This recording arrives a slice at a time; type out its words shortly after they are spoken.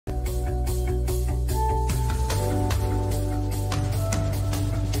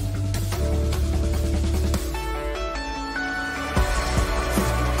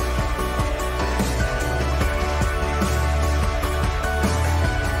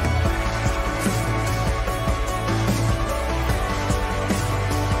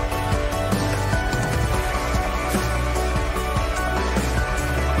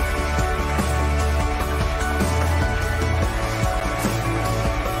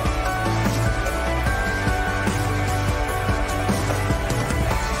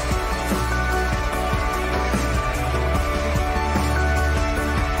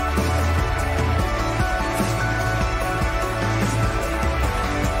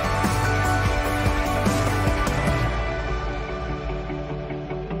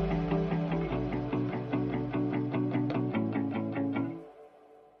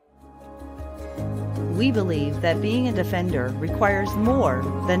We believe that being a defender requires more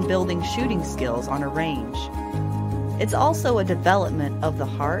than building shooting skills on a range. It's also a development of the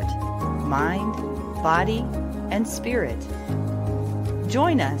heart, mind, body, and spirit.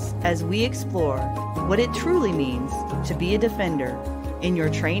 Join us as we explore what it truly means to be a defender in your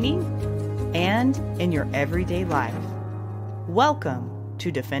training and in your everyday life. Welcome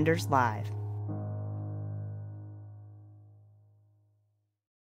to Defenders Live.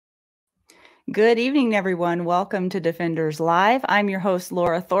 Good evening, everyone. Welcome to Defenders Live. I'm your host,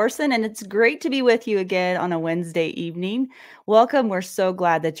 Laura Thorson, and it's great to be with you again on a Wednesday evening. Welcome. We're so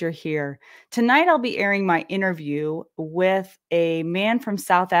glad that you're here. Tonight, I'll be airing my interview with a man from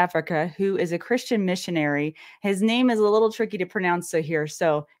South Africa who is a Christian missionary. His name is a little tricky to pronounce here,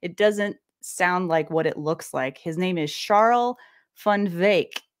 so it doesn't sound like what it looks like. His name is Charl van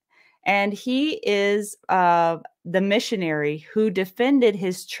Wyk, and he is the missionary who defended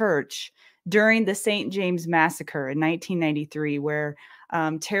his church during the St. James Massacre in 1993, where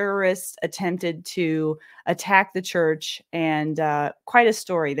terrorists attempted to attack the church, and quite a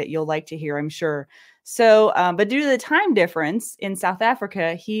story that you'll like to hear, I'm sure. So, but due to the time difference in South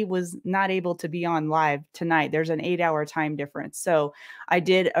Africa, he was not able to be on live tonight. There's an 8-hour time difference. So I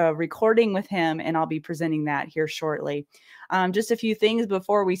did a recording with him, and I'll be presenting that here shortly. Just a few things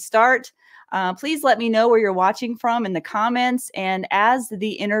before we start. Please let me know where you're watching from in the comments. And as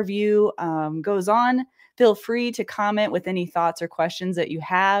the interview goes on, feel free to comment with any thoughts or questions that you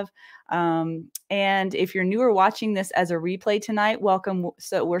have. And if you're newer watching this as a replay tonight, welcome.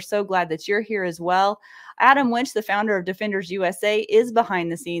 So we're so glad that you're here as well. Adam Winch, the founder of Defenders USA, is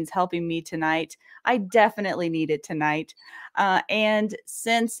behind the scenes helping me tonight. I definitely need it tonight. And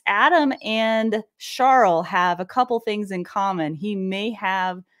since Adam and Charl have a couple things in common, he may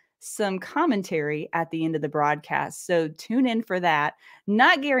have some commentary at the end of the broadcast. So tune in for that.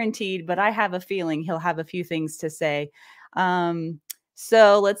 Not guaranteed, but I have a feeling he'll have a few things to say.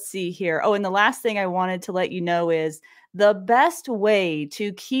 So let's see here. Oh, and the last thing I wanted to let you know is the best way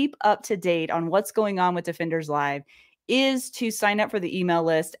to keep up to date on what's going on with Defenders Live is to sign up for the email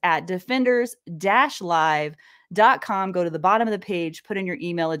list at defenders-live.com. Go to the bottom of the page, put in your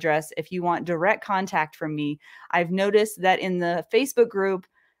email address if you want direct contact from me. I've noticed that in the Facebook group,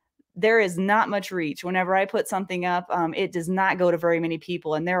 there is not much reach. Whenever I put something up, it does not go to very many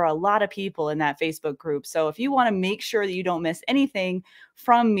people. And there are a lot of people in that Facebook group. So if you want to make sure that you don't miss anything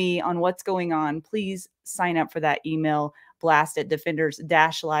from me on what's going on, please sign up for that email blast at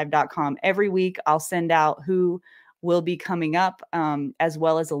defenders-live.com. Every week, I'll send out who will be coming up, as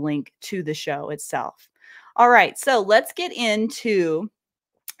well as a link to the show itself. All right, so let's get into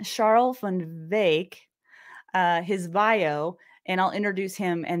Charl van Wyk, his bio, and I'll introduce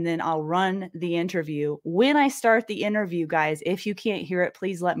him, and then I'll run the interview. When I start the interview, guys, if you can't hear it,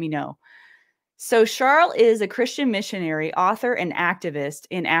 please let me know. So Charl is a Christian missionary, author, and activist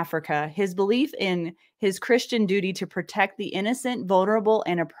in Africa. His belief in his Christian duty to protect the innocent, vulnerable,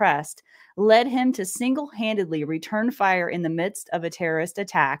 and oppressed led him to single-handedly return fire in the midst of a terrorist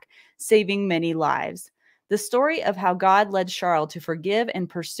attack, saving many lives. The story of how God led Charl to forgive and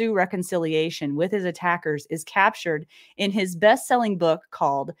pursue reconciliation with his attackers is captured in his best-selling book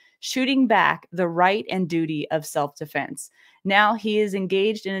called Shooting Back: The Right and Duty of Self-Defense. Now he is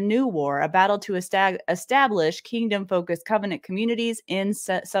engaged in a new war, a battle to establish kingdom-focused covenant communities in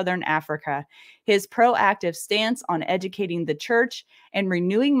Southern Africa. His proactive stance on educating the church and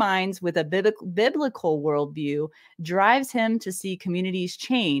renewing minds with a biblical worldview drives him to see communities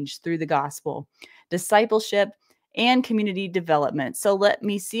change through the gospel, discipleship, and community development. So let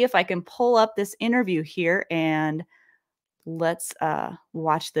me see if I can pull up this interview here, and let's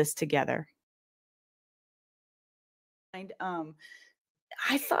watch this together. And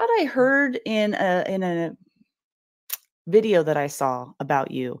I thought I heard in a video that I saw about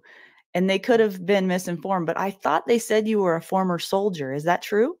you, and they could have been misinformed, but I thought they said you were a former soldier. Is that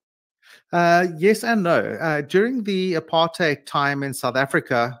true? Yes and no. During the apartheid time in South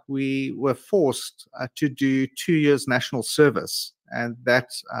Africa, we were forced to do 2 years national service. And that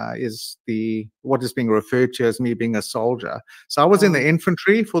is what is being referred to as me being a soldier. So I was in the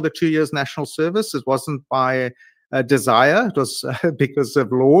infantry for the 2 years national service. It wasn't by desire. It was because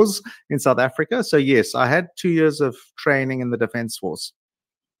of laws in South Africa. So yes, I had 2 years of training in the Defense Force.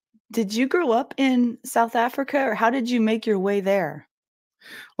 Did you grow up in South Africa, or how did you make your way there?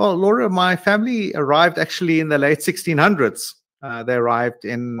 Well, Laura, my family arrived actually in the late 1600s. They arrived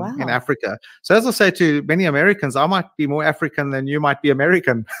in Africa. So as I say to many Americans, I might be more African than you might be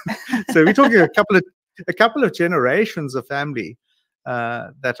American. So we're talking a couple of generations of family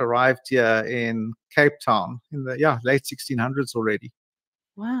that arrived here in Cape Town in the late 1600s already.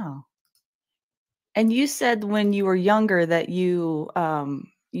 Wow. And you said when you were younger that you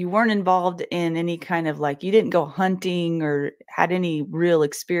weren't involved in any kind of like you didn't go hunting or had any real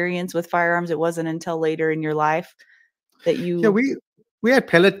experience with firearms. It wasn't until later in your life that Yeah, you we had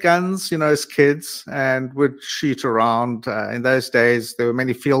pellet guns, as kids, and would shoot around. In those days, there were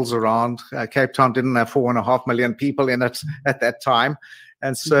many fields around. Cape Town didn't have 4.5 million people in it at that time,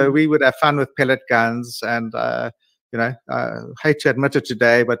 and so Mhm, we would have fun with pellet guns. And hate to admit it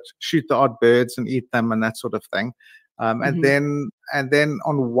today, but shoot the odd birds and eat them and that sort of thing. mhm, And then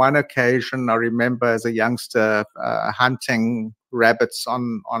on one occasion, I remember as a youngster hunting rabbits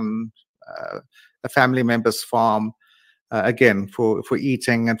on a family member's farm, again for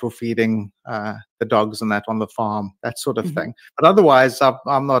eating and for feeding the dogs and that on the farm, that sort of mhm. thing. But otherwise,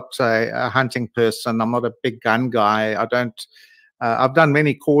 I'm not a hunting person. I'm not a big gun guy. I don't. I've done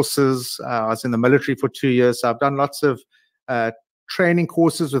many courses. I was in the military for 2 years. So I've done lots of uh, training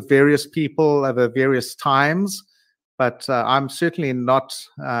courses with various people over various times. But I'm certainly not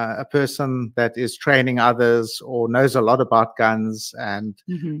a person that is training others or knows a lot about guns. And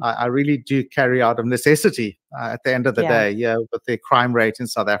Mhm. I really do carry out of necessity at the end of the Yeah. day, yeah, with the crime rate in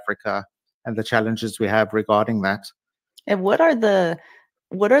South Africa and the challenges we have regarding that. And what are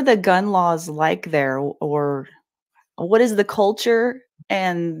the gun laws like there, or what is the culture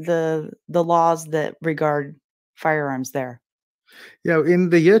and the laws that regard firearms there? In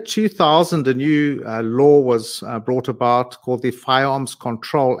the year 2000, a new law was brought about called the Firearms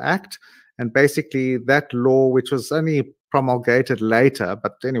Control Act. And basically, that law, which was only promulgated later,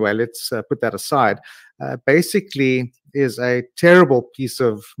 but anyway, let's put that aside, basically is a terrible piece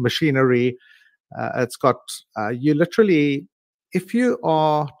of machinery. It's got, you literally, if you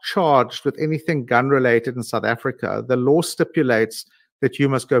are charged with anything gun related in South Africa, the law stipulates that you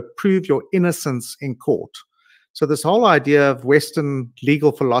must go prove your innocence in court. So this whole idea of Western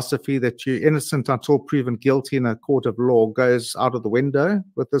legal philosophy that you're innocent until proven guilty in a court of law goes out of the window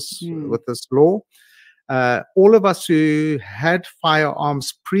with this Mm, with this law. All of us who had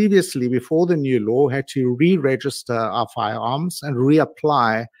firearms previously before the new law had to re-register our firearms and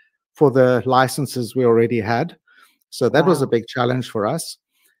reapply for the licenses we already had. So that was a wow. big challenge for us.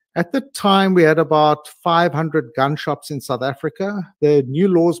 At the time, we had about 500 gun shops in South Africa. The new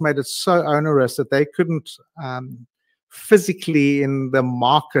laws made it so onerous that they couldn't physically, in the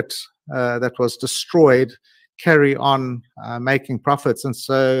market that was destroyed, carry on making profits. And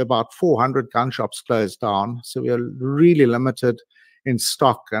so about 400 gun shops closed down. So we are really limited in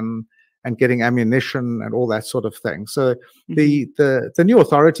stock and getting ammunition and all that sort of thing. So Mhm. the new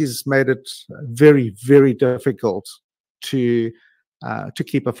authorities made it very, very difficult to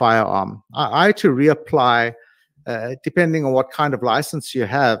keep a firearm. I had to reapply, depending on what kind of license you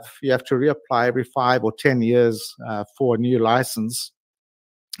have. You have to reapply every 5 or 10 years for a new license,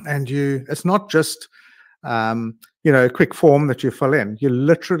 and it's not just a quick form that you fill in. You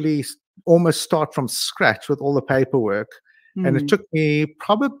literally almost start from scratch with all the paperwork. And it Mm, took me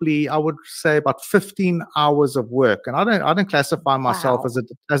probably, I would say, about 15 hours of work. And I don't classify myself wow.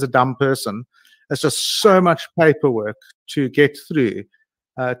 as a dumb person. It's just so much paperwork to get through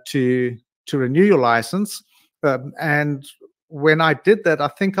to renew your license. And when I did that, I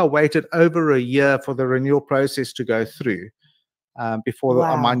think I waited over a year for the renewal process to go through before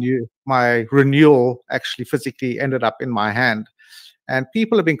Wow. my renewal actually physically ended up in my hand. And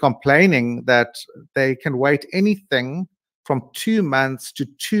people have been complaining that they can wait anything from 2 months to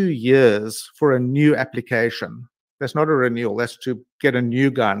 2 years for a new application. That's not a renewal, that's to get a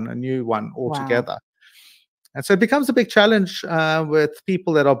new gun, a new one Wow. altogether. And so it becomes a big challenge with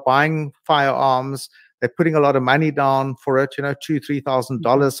people that are buying firearms. They're putting a lot of money down for it, $2,000, Mhm.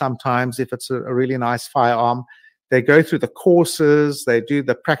 $3,000 sometimes if it's a really nice firearm. They go through the courses, they do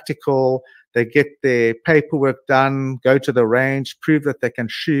the practical, they get their paperwork done, go to the range, prove that they can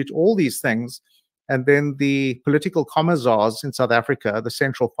shoot, all these things. And then the political commissars in South Africa, the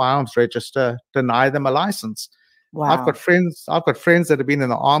Central Firearms Register, deny them a license. Wow. I've got friends that have been in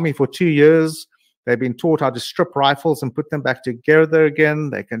the army for 2 years. They've been taught how to strip rifles and put them back together again.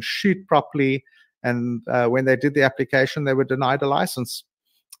 They can shoot properly. And when they did the application, they were denied a license.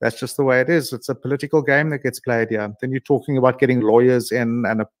 That's just the way it is. It's a political game that gets played here. Then you're talking about getting lawyers in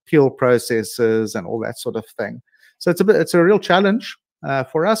and appeal processes and all that sort of thing. So it's a real challenge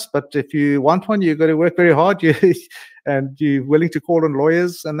for us. But if you want one, you've got to work very hard. And you're willing to call on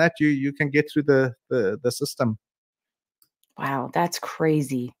lawyers, and that you can get through the system. Wow, that's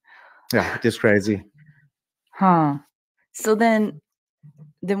crazy. Yeah, it is crazy. Huh. So then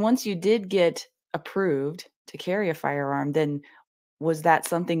once you did get approved to carry a firearm, then was that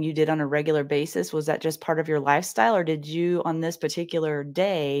something you did on a regular basis? Was that just part of your lifestyle, or did you, on this particular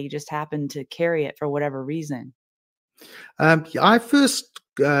day, just happen to carry it for whatever reason? I first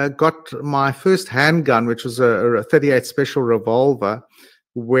got my first handgun, which was a 38 Special revolver,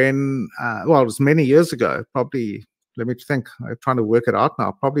 when, well, it was many years ago, probably, let me think, I'm trying to work it out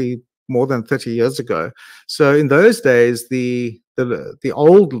now, probably more than 30 years ago. So in those days, the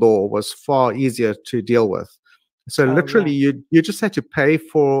old law was far easier to deal with. So Oh, literally, yeah. you just had to pay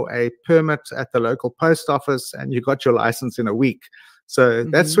for a permit at the local post office, and you got your license in a week. So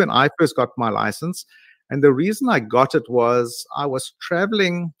that's Mhm. when I first got my license. And the reason I got it was I was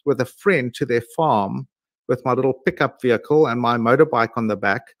traveling with a friend to their farm with my little pickup vehicle and my motorbike on the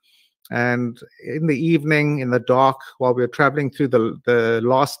back. And in the evening, in the dark, while we were traveling through the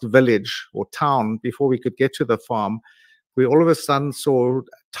last village or town before we could get to the farm, we all of a sudden saw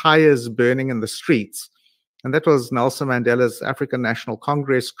tires burning in the streets. And that was Nelson Mandela's African National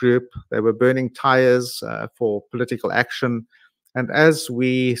Congress group. They were burning tires for political action. And as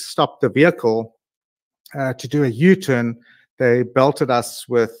we stopped the vehicle to do a U-turn, they belted us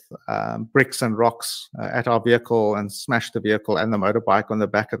with bricks and rocks at our vehicle and smashed the vehicle and the motorbike on the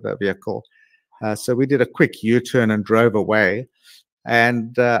back of the vehicle. So we did a quick U-turn and drove away.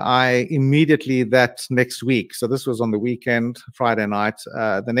 And I immediately that next week, so this was on the weekend, Friday night,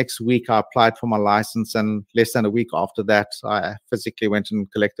 the next week I applied for my license, and less than a week after that, I physically went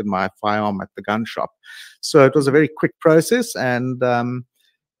and collected my firearm at the gun shop. So it was a Mhm. very quick process, and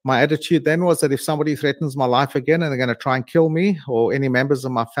my attitude then was that if somebody threatens my life again and they're going to try and kill me or any members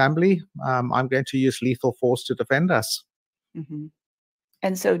of my family, I'm going to use lethal force to defend us. Mhm.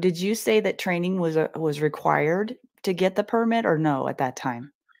 And so did you say that training was required to get the permit, or no at that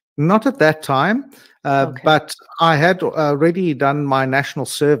time? Not at that time, Okay. but I had already done my national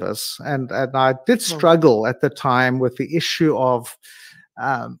service, and I did Oh. struggle at the time with the issue of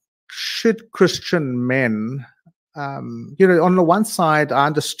should Christian men, on the one side, I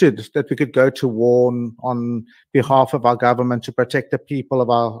understood that we could go to war on behalf of our government to protect the people of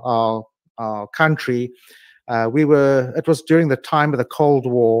our country. It was during the time of the Cold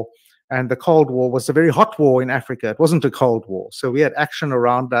War, and the Cold War was a very hot war in Africa. It wasn't a Cold War. So we had action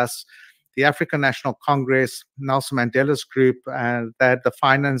around us. The African National Congress, Nelson Mandela's group, and they had the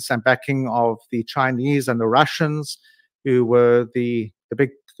finance and backing of the Chinese and the Russians, who were the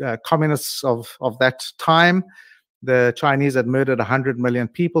big communists of that time. The Chinese had murdered 100 million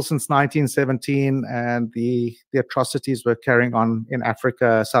people since 1917, and the atrocities were carrying on in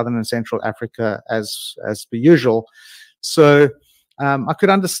Africa, Southern and Central Africa, as per usual. So I could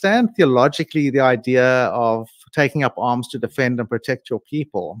understand theologically the idea of taking up arms to defend and protect your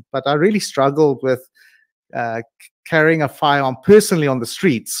people, but I really struggled with uh, carrying a firearm personally on the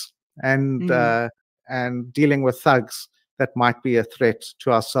streets Mhm. and dealing with thugs that might be a threat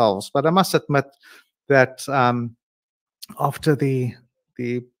to ourselves. But I must admit that after the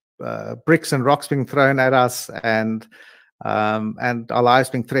bricks and rocks being thrown at us and our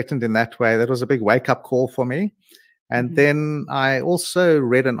lives being threatened in that way, that was a big wake up call for me. And Mhm. then I also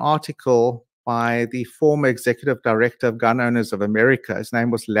read an article by the former executive director of Gun Owners of America. His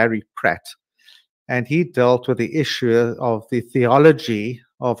name was Larry Pratt. And he dealt with the issue of the theology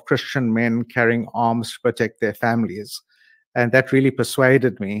of Christian men carrying arms to protect their families. And that really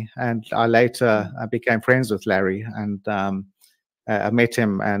persuaded me. And I later Mm. became friends with Larry, and I met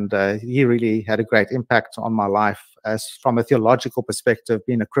him, and he really had a great impact on my life as from a theological perspective,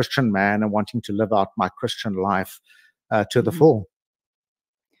 being a Christian man and wanting to live out my Christian life to the Mhm. full.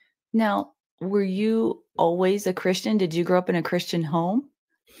 Now, were you always a Christian? Did you grow up in a Christian home?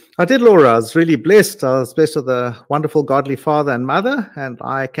 I did, Laura. I was really blessed. I was blessed with a wonderful, godly father and mother, and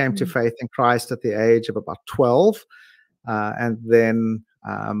I came to Mm. faith in Christ at the age of about 12. And then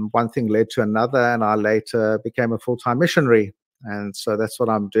one thing led to another, and I later became a full-time missionary. And so that's what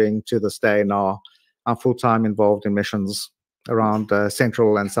I'm doing to this day now. I'm full-time involved in missions around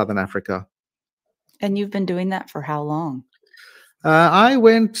Central and Southern Africa. And you've been doing that for how long?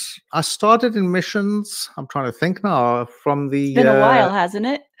 I started in missions. I'm trying to think now from It's the been a while, hasn't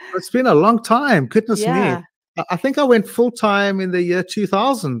it? it's been a long time. Goodness me. Yeah. I think I went full time in the year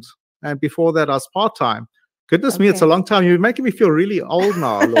 2000. And before that, I was part time. Goodness me, it's a Okay. long time. You're making me feel really old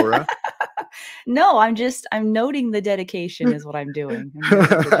now, Laura. No, I'm noting the dedication is what I'm doing. I'm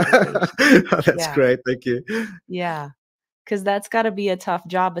noting the dedication. That's Yeah. great. Thank you. Yeah. 'Cause that's gotta be a tough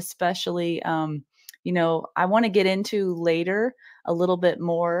job, especially, I wanna get into later a little bit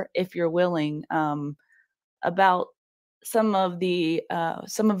more, if you're willing, about some of the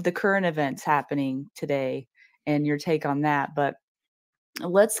current events happening today and your take on that, but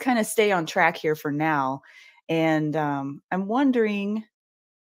let's kinda stay on track here for now, And I'm wondering,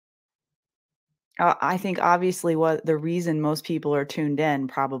 I think obviously what the reason most people are tuned in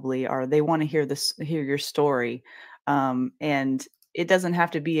probably are they want to hear your story. And it doesn't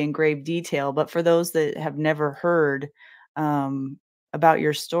have to be in grave detail, but for those that have never heard um, about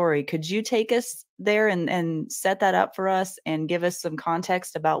your story, could you take us there and set that up for us and give us some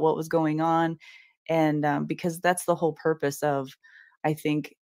context about what was going on? And because that's the whole purpose of, I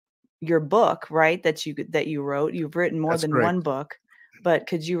think, your book, right? That you wrote. You've written more That's than one correct. book, but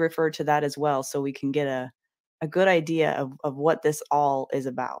could you refer to that as well so we can get a good idea of what this all is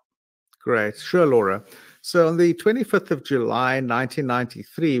about? Great. Sure, Laura. So on the 25th of July,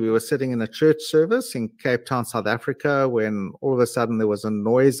 1993, we were sitting in a church service in Cape Town, South Africa, when all of a sudden there was a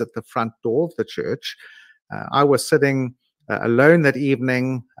noise at the front door of the church. I was sitting alone that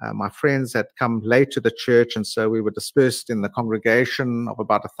evening. My friends had come late to the church, and so we were dispersed in the congregation of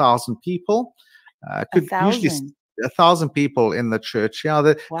about 1,000 people. A Could usually thousand. 1,000 people in the church. Yeah,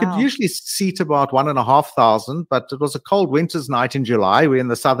 they could Wow. usually seat about 1,500, but it was a cold winter's night in July. We're in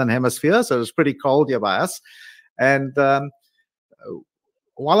the southern hemisphere, so it was pretty cold here by us. And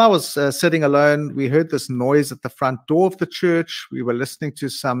while I was sitting alone, we heard this noise at the front door of the church. We were listening to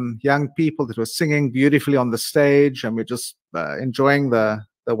some young people that were singing beautifully on the stage, and we're just enjoying the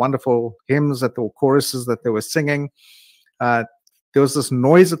wonderful hymns that the choruses that they were singing. There was this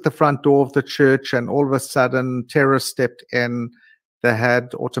noise at the front door of the church, and all of a sudden, terrorists stepped in. They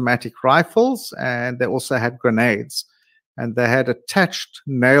had automatic rifles, and they also had grenades. And they had attached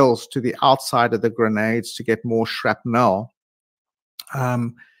nails to the outside of the grenades to get more shrapnel.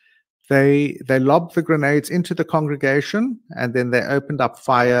 They lobbed the grenades into the congregation, and then they opened up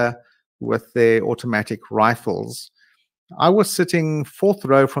fire with their automatic rifles. I was sitting fourth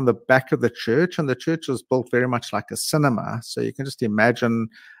row from the back of the church, and the church was built very much like a cinema. So you can just imagine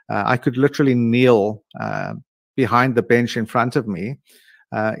I could literally kneel behind the bench in front of me.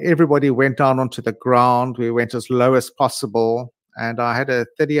 Everybody went down onto the ground. We went as low as possible. And I had a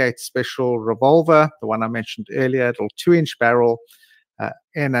 38 special revolver, the one I mentioned earlier, a little 2-inch barrel,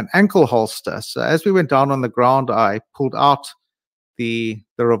 in an ankle holster. So as we went down on the ground, I pulled out the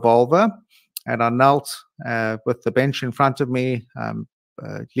revolver, and I knelt with the bench in front of me,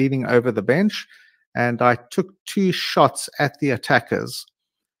 leaning over the bench, and I took 2 shots at the attackers.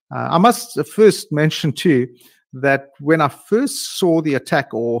 I must first mention too that when I first saw the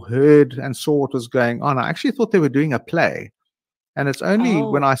attack or heard and saw what was going on, I actually thought they were doing a play. And it's only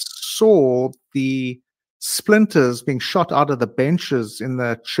when Oh, I saw the splinters being shot out of the benches in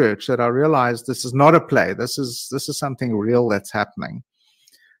the church that I realized this is not a play. This is something real that's happening.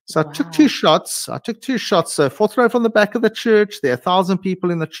 So I took 2 wow. shots. So fourth row from the back of the church. There are 1,000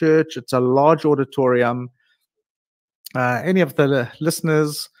 people in the church. It's a large auditorium. Any of the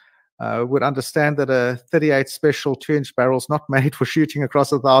listeners would understand that a 38 special 2-inch barrel is not made for shooting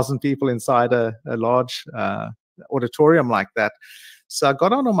across 1,000 people inside a large auditorium like that. So I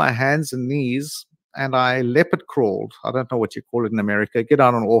got on my hands and knees, and I leopard crawled. I don't know what you call it in America. Get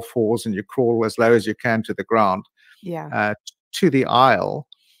down on all fours and you crawl as low as you can to the ground, Yeah. to the aisle.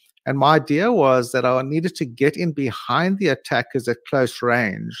 And my idea was that I needed to get in behind the attackers at close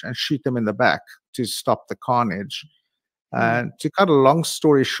range and shoot them in the back to stop the carnage. Mm. And to cut a long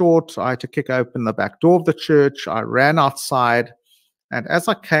story short, I had to kick open the back door of the church. I ran outside, and as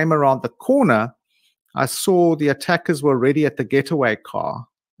I came around the corner, I saw the attackers were already at the getaway car.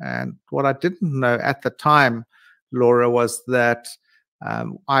 And what I didn't know at the time, Laura, was that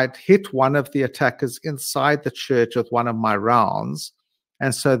I'd hit one of the attackers inside the church with one of my rounds.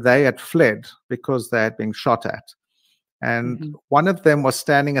 And so they had fled because they had been shot at. And Hmm. one of them was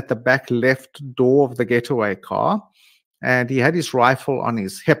standing at the back left door of the getaway car, and he had his rifle on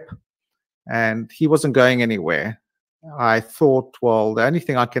his hip, and he wasn't going anywhere. I thought, well, the only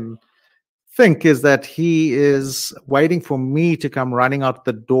thing I can think is that he is waiting for me to come running out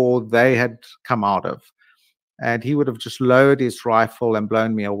the door they had come out of. And he would have just lowered his rifle and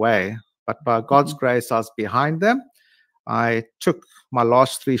blown me away. But by God's Hmm. grace, I was behind them. I took my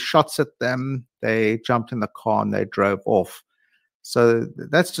last 3 shots at them. They jumped in the car and they drove off. So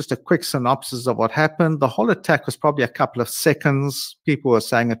that's just a quick synopsis of what happened. The whole attack was probably a couple of seconds. People were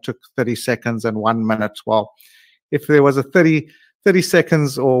saying it took 30 seconds and 1 minute. Well, if there was a 30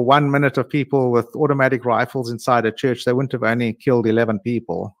 seconds or 1 minute of people with automatic rifles inside a church, they wouldn't have only killed 11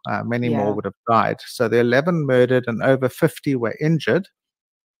 people. Many more Yeah. would have died. So the 11 murdered and over 50 were injured.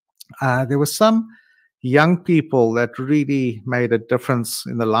 There were some young people that really made a difference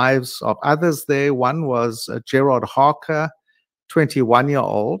in the lives of others there. One was Gerard Harker,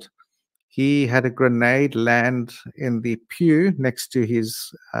 21-year-old. He had a grenade land in the pew next to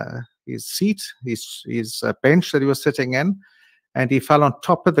his seat, his bench that he was sitting in, and he fell on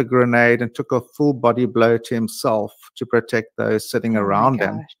top of the grenade and took a full body blow to himself to protect those sitting Oh my around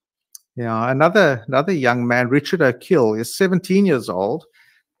him. gosh. Yeah, another young man, Richard O'Kill, is 17 years old.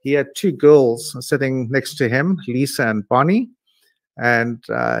 He had two girls sitting next to him, Lisa and Bonnie, and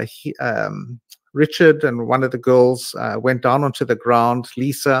Richard and one of the girls went down onto the ground.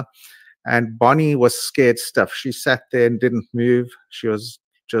 Lisa, and Bonnie was scared stiff. She sat there and didn't move. She was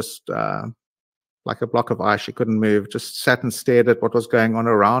just like a block of ice. She couldn't move, just sat and stared at what was going on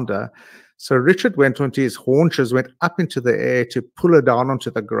around her. So Richard went onto his haunches, went up into the air to pull her down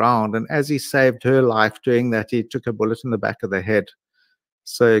onto the ground. And as he saved her life doing that, he took a bullet in the back of the head.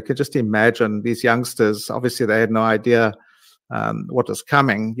 So you can just imagine these youngsters, obviously they had no idea what was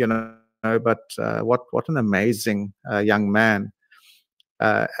coming, but what an amazing young man.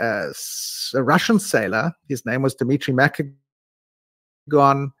 A Russian sailor, his name was Dmitry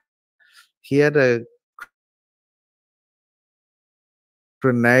Makagon. He had a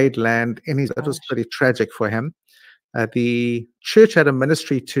grenade land in his. That was pretty tragic for him. The church had a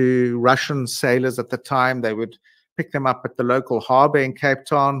ministry to Russian sailors at the time. They would pick them up at the local harbor in Cape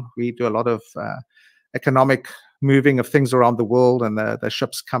Town. We do a lot of economic moving of things around the world, and the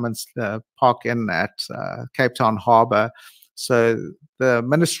ships come and park in at Cape Town harbor. So the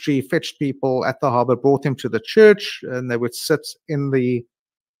ministry fetched people at the harbor, brought them to the church, and they would sit in the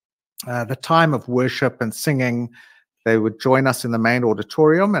time of worship and singing. They would join us in the main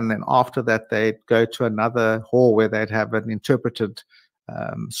auditorium, and then after that, they'd go to another hall where they'd have an interpreted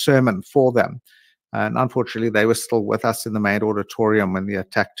sermon for them. And unfortunately, they were still with us in the main auditorium when the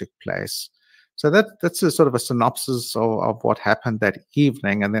attack took place. So that's a sort of a synopsis of what happened that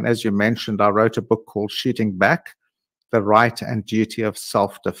evening. And then, as you mentioned, I wrote a book called Shooting Back: The Right and Duty of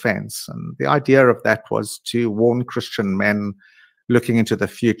Self-Defense. And the idea of that was to warn Christian men looking into the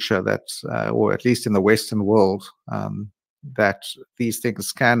future that, or at least in the Western world, that these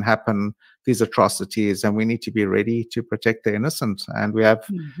things can happen, these atrocities, and we need to be ready to protect the innocent. And we have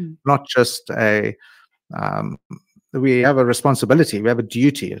not just we have a responsibility, we have a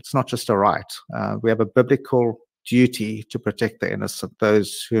duty. It's not just a right. We have a biblical duty to protect the innocent,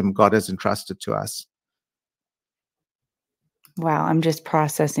 those whom God has entrusted to us. Wow, I'm just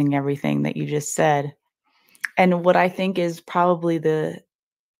processing everything that you just said. And what I think is probably the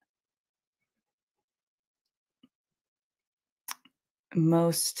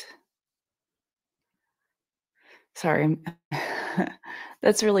most, sorry,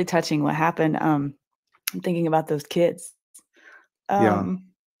 that's really touching what happened. I'm thinking about those kids. Yeah.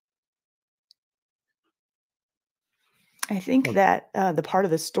 I think that the part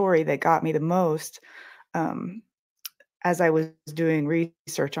of the story that got me the most, as I was doing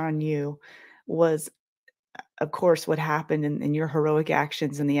research on you, was, of course, what happened in your heroic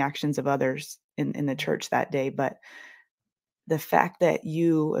actions and the actions of others in the church that day. But the fact that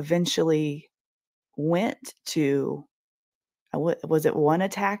you eventually went to, was it one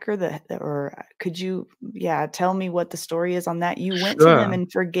attacker or could you, tell me what the story is on that? You went to them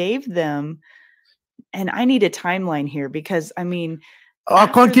and forgave them. And I need a timeline here because, I mean, I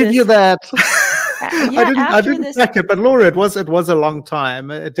can't give you that. Yeah, I didn't check it, but Laura, it was a long time.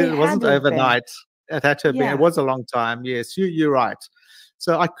 It wasn't overnight. It had to have been. It was a long time. Yes, you're right.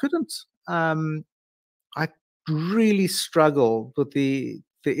 So I couldn't. I really struggled with the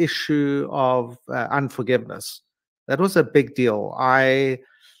issue of unforgiveness. That was a big deal. I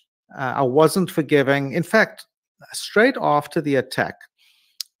wasn't forgiving. In fact, straight after the attack,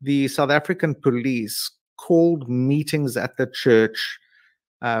 the South African police called meetings at the church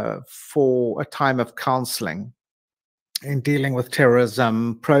for a time of counseling in dealing with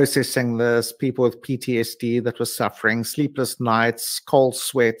terrorism, processing this, people with PTSD that were suffering, sleepless nights, cold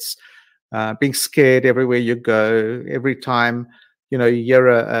sweats, being scared everywhere you go. Every time you hear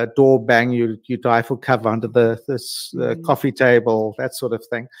a door bang, you dive for cover under the coffee table, that sort of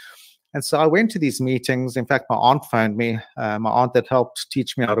thing. And so I went to these meetings. In fact, my aunt phoned me, my aunt that helped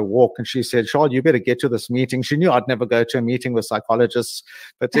teach me how to walk. And she said, Charl, you better get to this meeting. She knew I'd never go to a meeting with psychologists.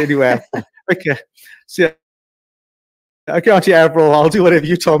 But anyway, okay. So, okay, Auntie Avril, I'll do whatever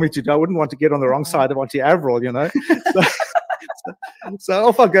you told me to do. I wouldn't want to get on the wrong side of Auntie Avril, So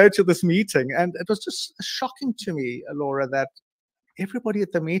off I go to this meeting. And it was just shocking to me, Laura, that everybody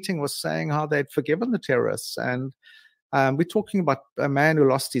at the meeting was saying how they'd forgiven the terrorists. And we're talking about a man who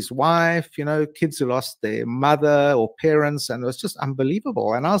lost his wife, kids who lost their mother or parents, and it was just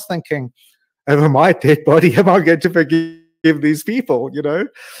unbelievable. And I was thinking, over my dead body, am I going to forgive these people,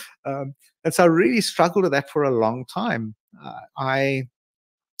 And so I really struggled with that for a long time. I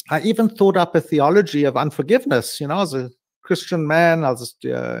even thought up a theology of unforgiveness. I was a Christian man. I was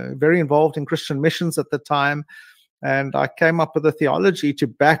very involved in Christian missions at the time. And I came up with a theology to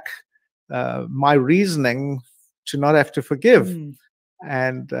back my reasoning to not have to forgive. Mm.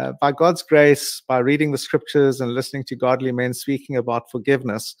 And by God's grace, by reading the scriptures and listening to godly men speaking about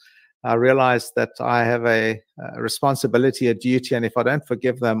forgiveness, I realized that I have a responsibility, a duty, and if I don't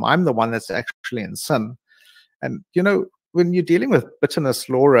forgive them, I'm the one that's actually in sin. And, you know, when you're dealing with bitterness,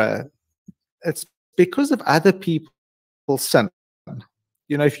 Laura, it's because of other people's sin.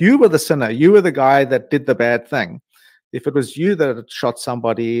 You know, if you were the sinner, you were the guy that did the bad thing. If it was you that had shot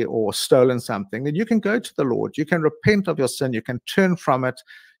somebody or stolen something, then you can go to the Lord. You can repent of your sin. You can turn from it.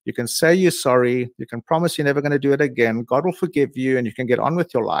 You can say you're sorry. You can promise you're never going to do it again. God will forgive you and you can get on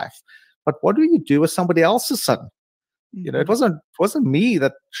with your life. But what do you do with somebody else's sin? Mm-hmm. You know, it wasn't me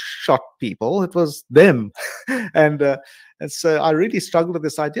that shot people. It was them. and so I really struggled with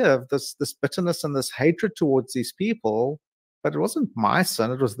this idea of this bitterness and this hatred towards these people. But it wasn't my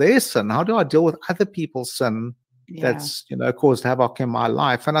sin. It was their sin. How do I deal with other people's sin? Yeah. That's, you know, caused havoc in my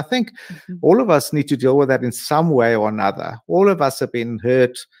life. And I think all of us need to deal with that in some way or another. All of us have been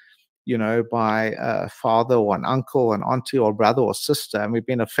hurt, you know, by a father or an uncle, an auntie or brother or sister, and we've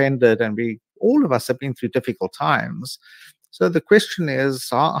been offended, and all of us have been through difficult times. So the question is,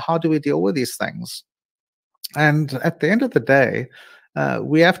 how do we deal with these things? And at the end of the day,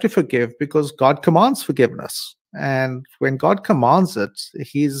 we have to forgive because God commands forgiveness. And when God commands it,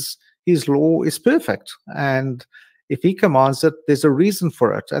 his law is perfect. And if he commands it, there's a reason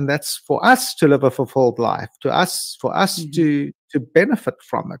for it. And that's for us to live a fulfilled life, for us to benefit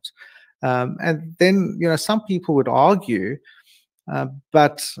from it. And then, you know, some people would argue,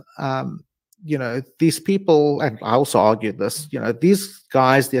 but you know, these people, and I also argued this, you know, these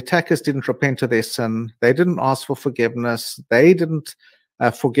guys, the attackers didn't repent of their sin. They didn't ask for forgiveness. They didn't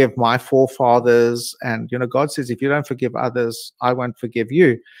forgive my forefathers. And, you know, God says, if you don't forgive others, I won't forgive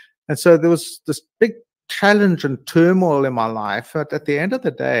you. And so there was this big challenge and turmoil in my life. But at the end of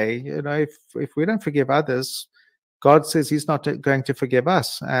the day, you know, if we don't forgive others, God says he's not going to forgive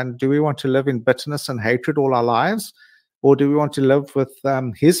us. And do we want to live in bitterness and hatred all our lives? Or do we want to live with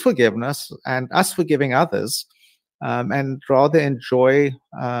his forgiveness and us forgiving others, and rather enjoy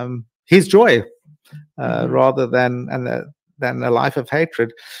his joy rather than a life of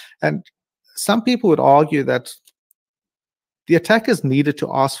hatred? And some people would argue that the attackers needed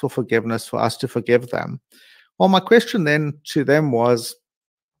to ask for forgiveness for us to forgive them. Well, my question then to them was,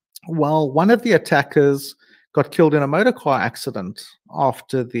 well, one of the attackers got killed in a motor car accident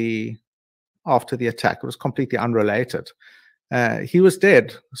after the attack. It was completely unrelated. He was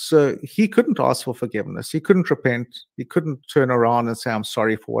dead, so he couldn't ask for forgiveness. He couldn't repent. He couldn't turn around and say, I'm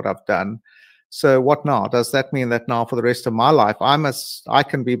sorry for what I've done. So what now? Does that mean that now for the rest of my life, I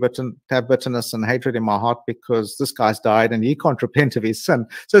can be have bitterness and hatred in my heart because this guy's died and he can't repent of his sin?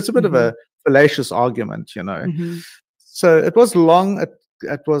 So it's a bit of a fallacious argument, you know. So it was long.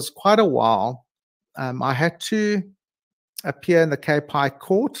 It was quite a while. I had to appear in the Cape High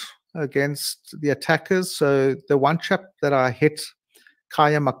Court against the attackers. So the one chap that I hit,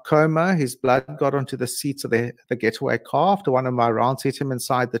 Kaya Makoma, his blood got onto the seats of the getaway car after one of my rounds hit him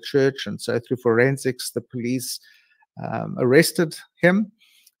inside the church. And so through forensics, the police arrested him.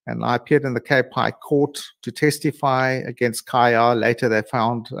 And I appeared in the Cape High Court to testify against Kaya. Later, they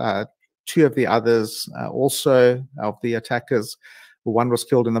found two of the others also of the attackers. One was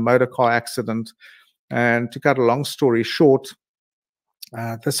killed in the motor car accident. And to cut a long story short,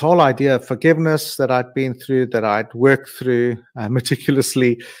 this whole idea of forgiveness that I'd been through, that I'd worked through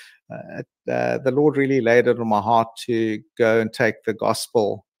meticulously, the Lord really laid it on my heart to go and take the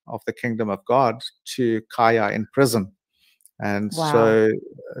gospel of the kingdom of God to Kaya in prison. And so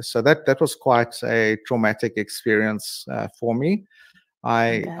that was quite a traumatic experience for me.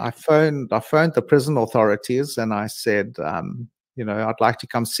 I phoned the prison authorities and I said, you know, I'd like to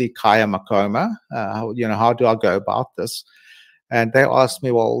come see Kaya Makoma. You know, how do I go about this? And they asked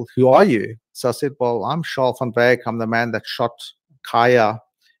me, well, who are you? So I said, well, I'm Charl van Beek. I'm the man that shot Kaya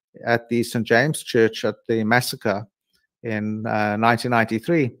at the St. James Church at the massacre in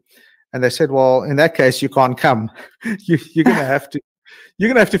 1993. And they said, well, in that case, you can't come. You're going to have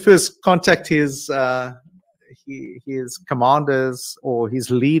to first contact his commanders or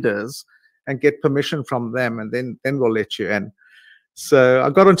his leaders and get permission from them, and then we'll let you in. So I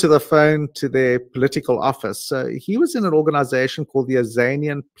got onto the phone to their political office. So he was in an organization called the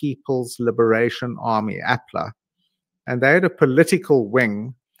Azanian People's Liberation Army, APLA. And they had a political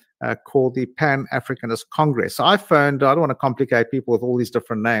wing called the Pan-Africanist Congress. So I don't want to complicate people with all these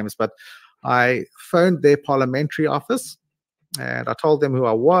different names, but I phoned their parliamentary office And I told them who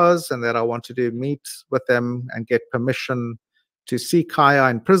I was and that I wanted to meet with them and get permission to see Kaya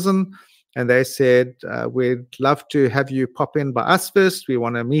in prison. And they said, we'd love to have you pop in by us first. We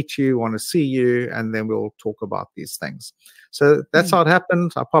want to meet you, want to see you, and then we'll talk about these things. So that's how it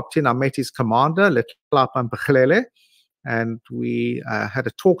happened. I popped in, I met his commander, Letlapa Mphelele, and we had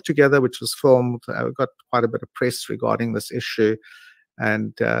a talk together, which was filmed. We got quite a bit of press regarding this issue.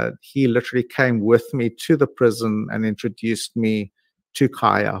 And he literally came with me to the prison and introduced me to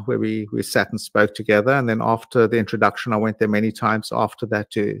Kaya, where we sat and spoke together. And then after the introduction, I went there many times after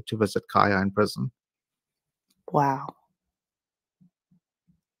that to visit Kaya in prison. Wow.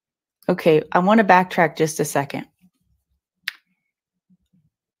 Okay, I want to backtrack just a second.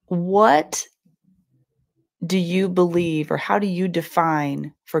 What do you believe, or how do you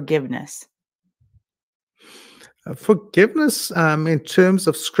define forgiveness? Forgiveness, in terms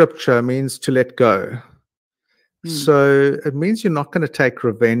of scripture, means to let go. So it means you're not going to take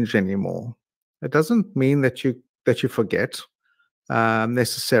revenge anymore. It doesn't mean that you forget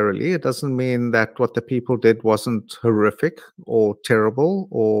necessarily. It doesn't mean that what the people did wasn't horrific or terrible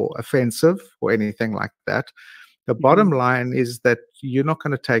or offensive or anything like that. The bottom line is that you're not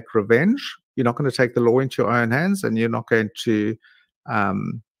going to take revenge. You're not going to take the law into your own hands, and you're not going to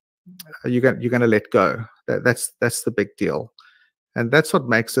you're going to let go. That's the big deal. And that's what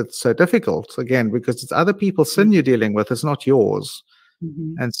makes it so difficult, again, because it's other people's sin you're dealing with, it's not yours.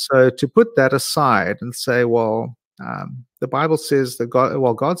 And so to put that aside and say, well, the Bible says that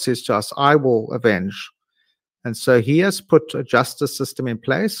God says to us, I will avenge. And so he has put a justice system in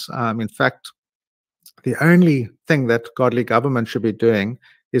place. In fact, the only thing that godly government should be doing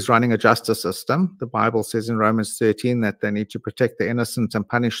is running a justice system. The Bible says in Romans 13 that they need to protect the innocent and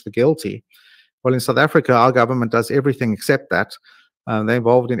punish the guilty. Well, in South Africa, our government does everything except that. They're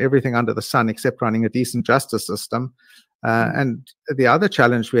involved in everything under the sun except running a decent justice system. And the other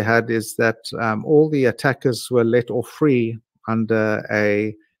challenge we had is that all the attackers were let off free under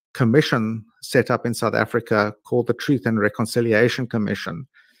a commission set up in South Africa called the Truth and Reconciliation Commission.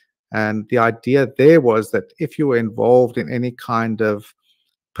 And the idea there was that if you were involved in any kind of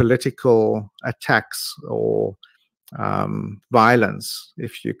political attacks or violence,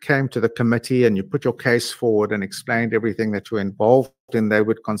 if you came to the committee and you put your case forward and explained everything that you were involved in, they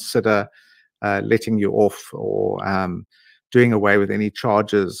would consider letting you off or doing away with any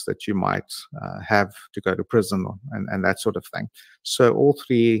charges that you might have to go to prison and that sort of thing. So all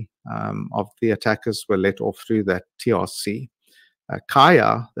three of the attackers were let off through that TRC.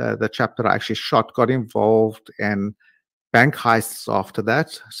 Kaya, the chap that I actually shot, got involved in bank heists after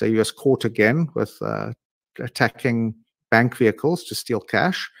that. So he was caught again with attacking bank vehicles to steal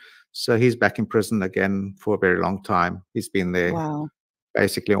cash. So he's back in prison again for a very long time. He's been there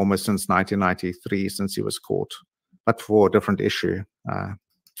basically almost since 1993, since he was caught, but for a different issue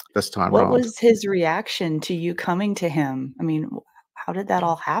this time around. What was his reaction to you coming to him? I mean, how did that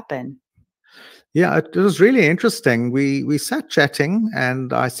all happen? Yeah, it was really interesting. We sat chatting,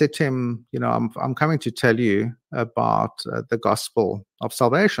 and I said to him, you know, I'm coming to tell you about the gospel of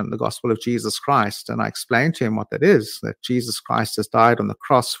salvation, the gospel of Jesus Christ. And I explained to him what that is, that Jesus Christ has died on the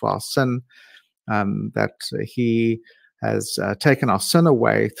cross for our sin, that he has taken our sin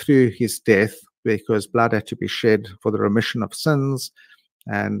away through his death because blood had to be shed for the remission of sins,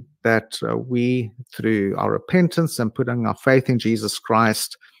 and that we, through our repentance and putting our faith in Jesus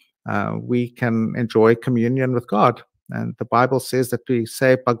Christ, we can enjoy communion with God. And the Bible says that we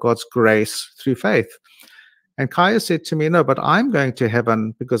saved by God's grace through faith. And Kaya said to me, no, but I'm going to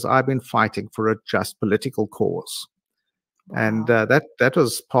heaven because I've been fighting for a just political cause. And that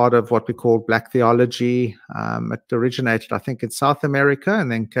was part of what we call black theology. It originated, I think, in South America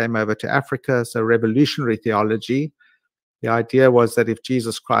and then came over to Africa. So revolutionary theology. The idea was that if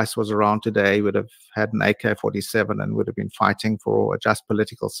Jesus Christ was around today, he would have had an AK-47 and would have been fighting for a just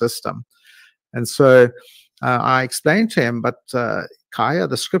political system. And so I explained to him, but Kaya,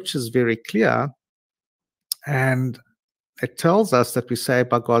 the scripture is very clear, and it tells us that we save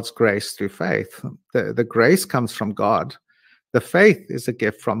by God's grace through faith. The grace comes from God. The faith is a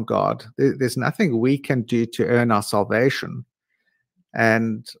gift from God. There's nothing we can do to earn our salvation.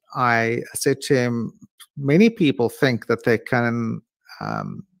 And I said to him, many people think that they can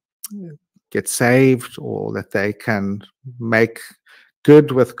get saved or that they can make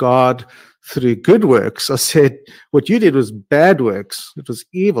good with God through good works. I said, what you did was bad works. It was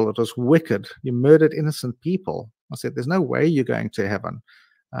evil. It was wicked. You murdered innocent people. I said, there's no way you're going to heaven.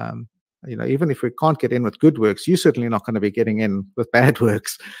 You know, even if we can't get in with good works, you're certainly not going to be getting in with bad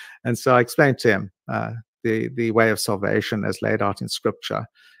works. And so I explained to him the way of salvation as laid out in scripture.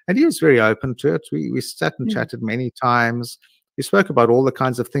 And he was very open to it. We sat and chatted many times. he spoke about all the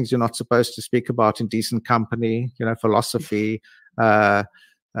kinds of things you're not supposed to speak about in decent company, philosophy,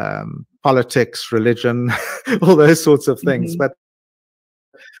 politics, religion, all those sorts of things. Mhm. But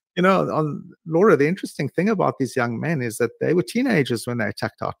on Laura, the interesting thing about these young men is that they were teenagers when they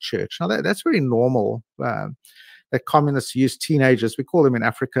attacked our church. Now that's very normal. That communists use teenagers. We call them in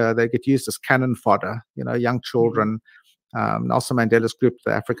Africa. They get used as cannon fodder. Young Mhm. children. Nelson Mandela's group,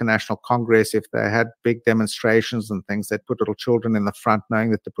 the African National Congress, if they had big demonstrations and things, they'd put little children in the front,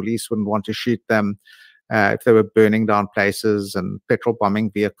 knowing that the police wouldn't want to shoot them. If they were burning down places and petrol bombing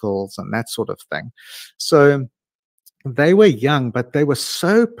vehicles and that sort of thing. So they were young, but they were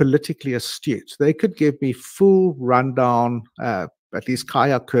so politically astute. They could give me full rundown, at least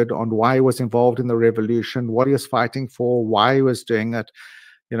Kaya could, on why he was involved in the revolution, what he was fighting for, why he was doing it,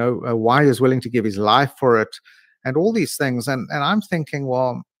 why he was willing to give his life for it, and all these things. And I'm thinking,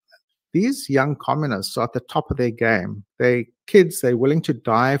 well, these young communists are at the top of their game. They're kids, they're willing to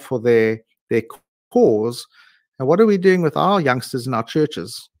die for their cause. And what are we doing with our youngsters in our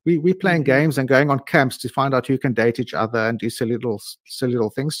churches? We're playing Mhm. games and going on camps to find out who can date each other and do silly little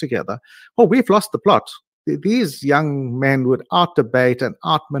things together. Well, we've lost the plot. These young men would out-debate and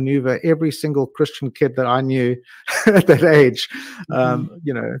outmaneuver every single Christian kid that I knew at that age.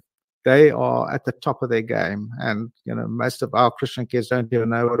 Mhm. They are at the top of their game. And, most of our Christian kids don't even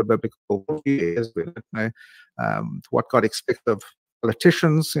know what a biblical worldview is. We don't know what God expects of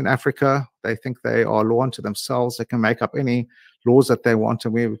politicians in Africa. They think they are law unto themselves. They can make up any laws that they want,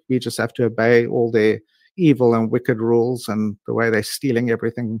 and we just have to obey all their evil and wicked rules and the way they're stealing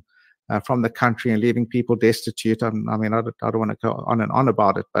everything from the country and leaving people destitute. I don't want to go on and on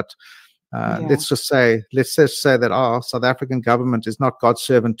about it, but Yeah. let's just say that our South African government is not God's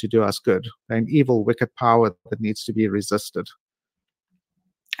servant to do us good. They're an evil, wicked power that needs to be resisted.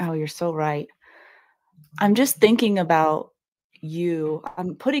 Oh, you're so right. I'm just thinking about you.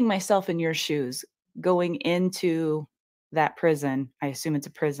 I'm putting myself in your shoes, going into that prison. I assume it's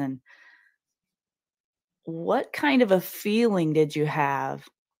a prison. What kind of a feeling did you have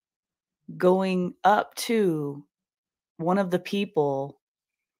going up to one of the people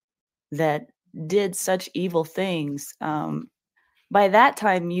that did such evil things? By that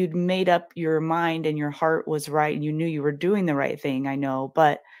time, you'd made up your mind and your heart was right and you knew you were doing the right thing, I know,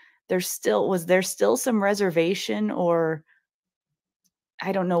 but was there still some reservation, or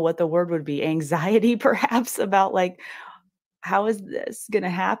I don't know what the word would be, anxiety perhaps, about, like, how is this gonna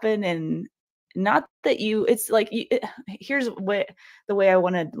happen? And not that it's like, here's what the way I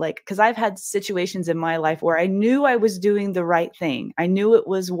wanna, like, because 'cause I've had situations in my life where I knew I was doing the right thing. I knew it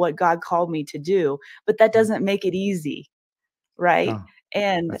was what God called me to do, but that doesn't make it easy, right? Oh,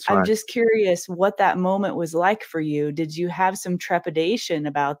 And that's I'm right. just curious what that moment was like for you. Did you have some trepidation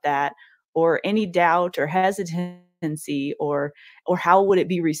about that, or any doubt or hesitancy, or how would it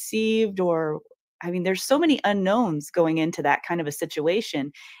be received? Or I mean, there's so many unknowns going into that kind of a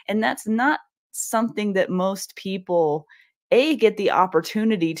situation, and that's not something that most people A, get the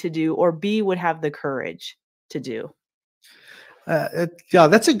opportunity to do, or B, would have the courage to do. Yeah,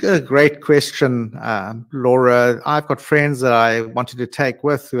 that's a great question, Laura. I've got friends that I wanted to take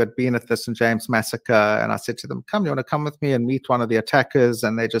with who had been at the St. James massacre, and I said to them, "Come, you want to come with me and meet one of the attackers?"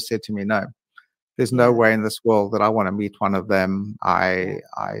 And they just said to me, "No, there's no Yeah, way in this world that I want to meet one of them. yeah.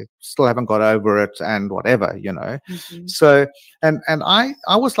 I still haven't got over it, and whatever." Mhm. So, and I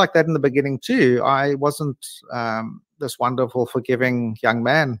was like that in the beginning too. I wasn't this wonderful, forgiving young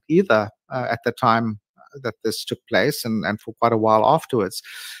man either at the time that this took place, and for quite a while afterwards.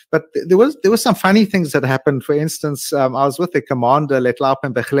 But there was some funny things that happened. For instance, I was with the commander Letlap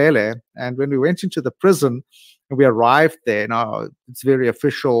and Bechlele, and when we went into the prison and we arrived there, now it's very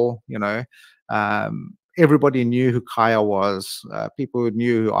official. Everybody knew who Kaya was. People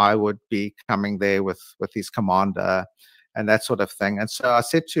knew who I would be coming there with his commander and that sort of thing. And so I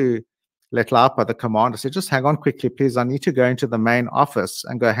said to Letlapa, the commander, I said, "Just hang on quickly, please. I need to go into the main office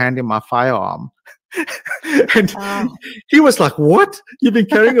and go hand him my firearm." And Oh, he was like, "What? You've been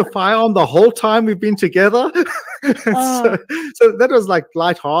carrying a firearm the whole time we've been together?" And oh, so that was like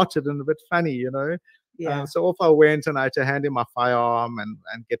lighthearted and a bit funny. yeah. So off I went, and I had to hand in my firearm and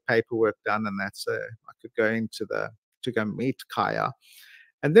get paperwork done, and that's I could go to go meet Kaya.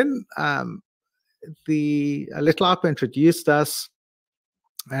 And then the little Appa introduced us,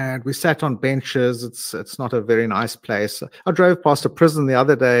 and we sat on benches. It's not a very nice place. I drove past a prison the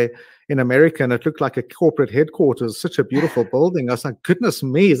other day in America, and it looked like a corporate headquarters. Such a beautiful building. I was like, "Goodness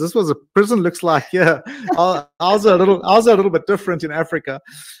me, this was a prison looks like." Yeah, I was a little bit different in Africa,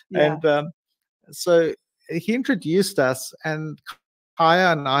 Yeah. and so he introduced us, and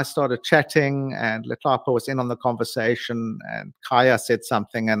Kaya and I started chatting, and Letlapa was in on the conversation, and Kaya said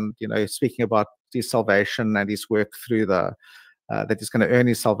something, and speaking about his salvation and his work through the that he's going to earn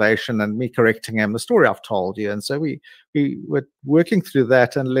his salvation, and me correcting him, the story I've told you. And so we were working through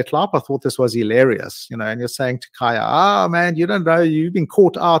that, and Letlapa thought this was hilarious, and you're saying to Kaya, man, you don't know, you've been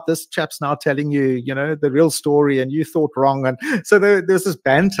caught out. This chap's now telling you, the real story, and you thought wrong. And so there's this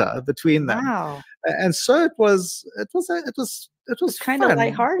banter between them. Wow. And so it was Kind of fun.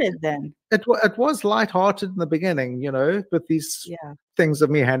 lighthearted then. It was lighthearted in the beginning, with these Yeah. things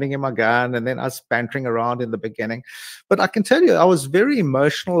of me handing him a gun and then us bantering around in the beginning. But I can tell you, I was very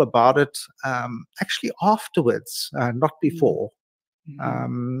emotional about it actually afterwards, not before.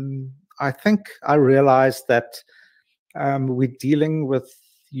 I think I realized that we're dealing with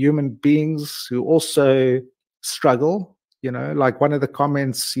human beings who also struggle. Like one of the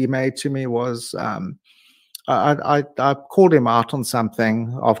comments he made to me was, I called him out on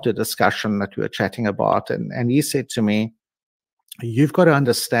something after a discussion that we were chatting about, and he said to me, "You've got to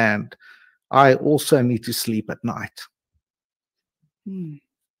understand, I also need to sleep at night."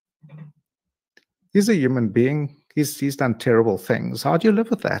 He's a human being. He's done terrible things. How do you live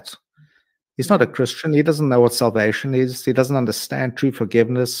with that? He's not a Christian. He doesn't know what salvation is. He doesn't understand true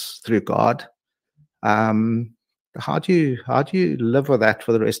forgiveness through God. How do you live with that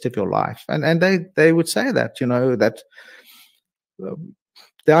for the rest of your life? And they would say that, that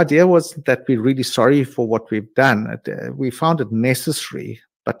the idea was that we're really sorry for what we've done. We found it necessary,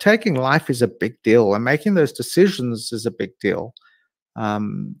 but taking life is a big deal, and making those decisions is a big deal. But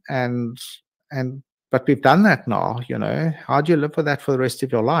we've done that now. How do you live with that for the rest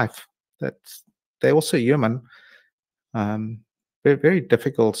of your life? That they're also human. Very, very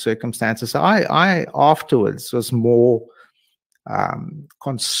difficult circumstances. I afterwards was more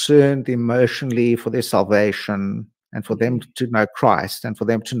concerned emotionally for their salvation, and for them to know Christ, and for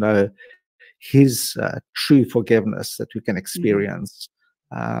them to know his true forgiveness that we can experience.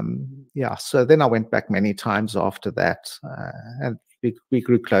 So then I went back many times after that, and we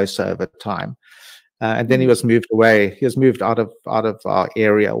grew closer over time. And then he was moved away. He was moved out of our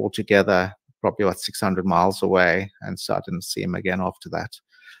area altogether, probably about 600 miles away, and so I didn't see him again after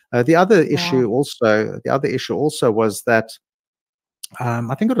that. The other issue also was that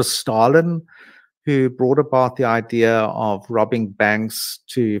I think it was Stalin who brought about the idea of robbing banks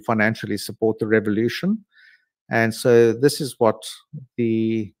to financially support the revolution. And so this is what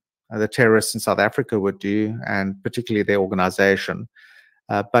the terrorists in South Africa would do, and particularly their organization.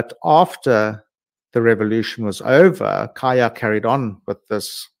 But after the revolution was over, Kaya carried on with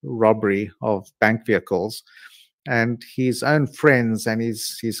this robbery of bank vehicles, and his own friends and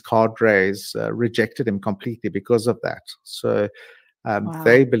his cadres rejected him completely because of that. So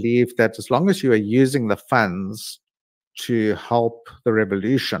they believe that as long as you are using the funds to help the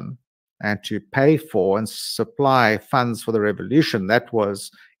revolution and to pay for and supply funds for the revolution, that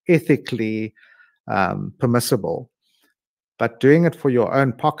was ethically permissible. But doing it for your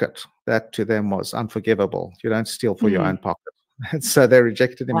own pocket, that to them was unforgivable. You don't steal for your own pocket. And so they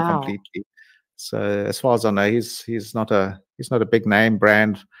rejected him completely. So as far as I know, he's not a big name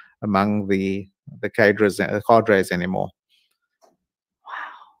brand among the cadres anymore.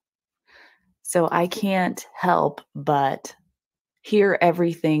 So I can't help but hear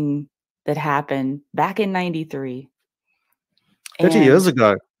everything that happened back in 93. 30 years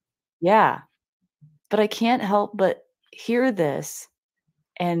ago. Yeah. But I can't help but hear this,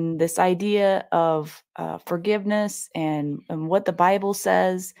 and this idea of forgiveness and what the Bible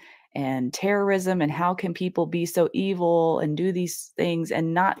says, and terrorism, and how can people be so evil and do these things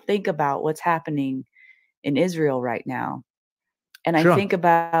and not think about what's happening in Israel right now. And I think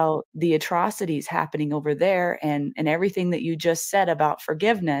about the atrocities happening over there, and everything that you just said about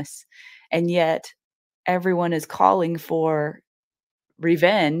forgiveness. And yet everyone is calling for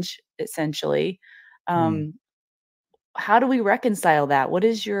revenge, essentially. How do we reconcile that? What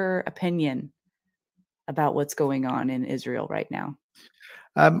is your opinion about what's going on in Israel right now?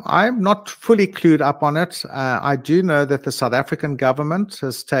 I'm not fully clued up on it. I do know that the South African government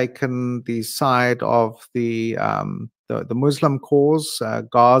has taken the side of the Muslim cause,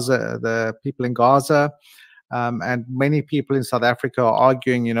 Gaza, the people in Gaza, and many people in South Africa are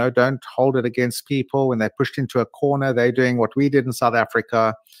arguing, don't hold it against people when they're pushed into a corner. They're doing what we did in South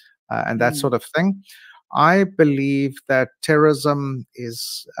Africa, and that sort of thing. I believe that terrorism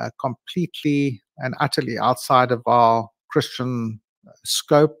is completely and utterly outside of our Christian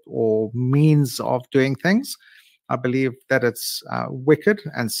scope or means of doing things. I believe that it's wicked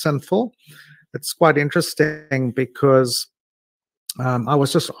and sinful. It's quite interesting because I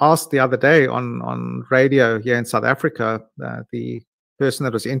was just asked the other day on radio here in South Africa, the person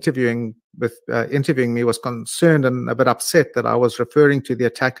that was interviewing me was concerned and a bit upset that I was referring to the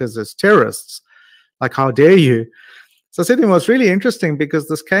attackers as terrorists. Like, how dare you? So I said to him, it was really interesting because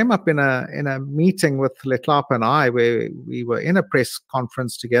this came up in a meeting with Letlapa and I, where we were in a press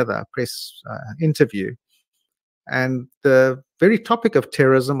conference together, a press interview, and the very topic of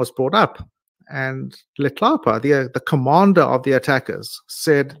terrorism was brought up. And Letlapa, the commander of the attackers,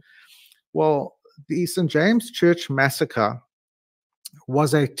 said, well, the St. James Church massacre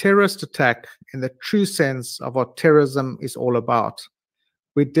was a terrorist attack in the true sense of what terrorism is all about.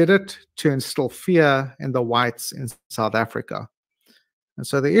 We did it to instill fear in the whites in South Africa. And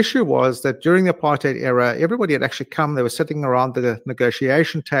so the issue was that during the apartheid era, everybody had actually come. They were sitting around the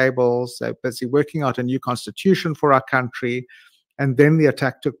negotiation tables. They were busy working out a new constitution for our country. And then the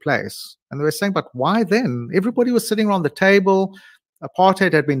attack took place. And they were saying, but why then? Everybody was sitting around the table.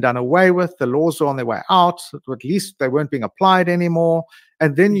 Apartheid had been done away with. The laws were on their way out. At least they weren't being applied anymore.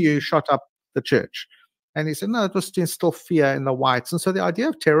 And then you shot up the church. And he said, no, it was to instill fear in the whites. And so the idea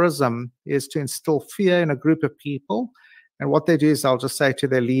of terrorism is to instill fear in a group of people. And what they do is they'll just say to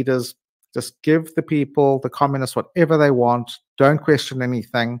their leaders, just give the people, the communists, whatever they want. Don't question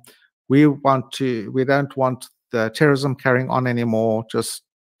anything. We don't want the terrorism carrying on anymore. Just,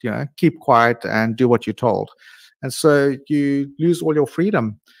 keep quiet and do what you're told. And so you lose all your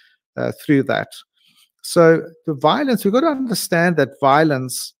freedom through that. So the violence, we've got to understand that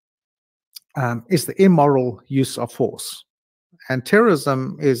violence is the immoral use of force. And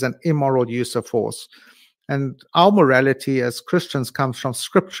terrorism is an immoral use of force. And our morality as Christians comes from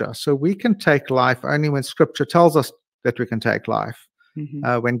Scripture. So we can take life only when Scripture tells us that we can take life,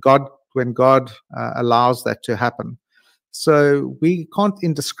 when God allows that to happen. So we can't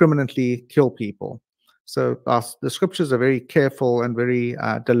indiscriminately kill people. So the Scriptures are very careful and very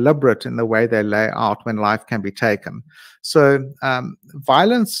deliberate in the way they lay out when life can be taken. So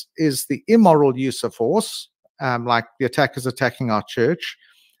violence is the immoral use of force, like the attackers attacking our church,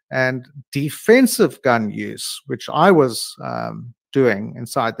 and defensive gun use, which I was doing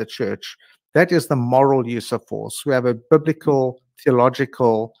inside the church. That is the moral use of force. We have a biblical,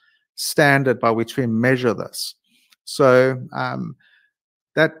 theological standard by which we measure this. So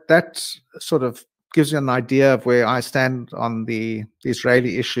that sort of gives you an idea of where I stand on the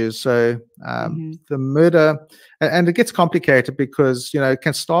Israeli issues. So the murder, and it gets complicated because, it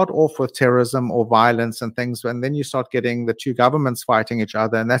can start off with terrorism or violence and things, and then you start getting the two governments fighting each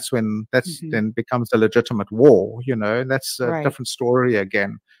other, and that's when then becomes a legitimate war, and that's a different story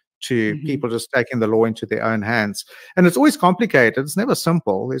again, to people just taking the law into their own hands. And it's always complicated. It's never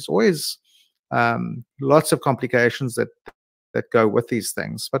simple. There's always lots of complications that go with these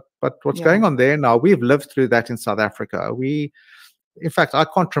things. But what's going on there now, we've lived through that in South Africa. In fact, I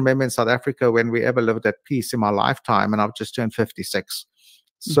can't remember in South Africa when we ever lived at peace in my lifetime, and I've just turned 56.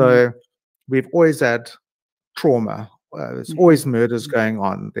 So we've always had trauma. There's always murders going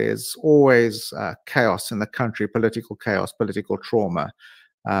on. There's always chaos in the country, political chaos, political trauma.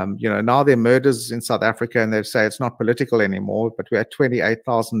 Now there are murders in South Africa, and they say it's not political anymore, but we had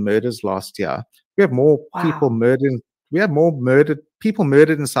 28,000 murders last year. We have more people murdered. We have more people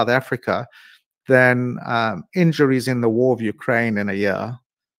murdered in South Africa than injuries in the war of Ukraine in a year.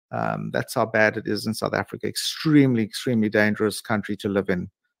 That's how bad it is in South Africa. Extremely, extremely dangerous country to live in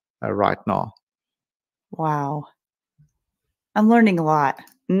right now. Wow. I'm learning a lot.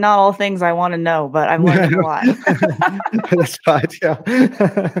 Not all things I want to know, but I'm learning a lot. That's right,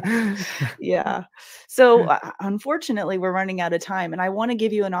 yeah. Yeah. So unfortunately, we're running out of time, and I want to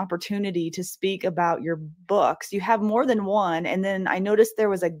give you an opportunity to speak about your books. You have more than one, and then I noticed there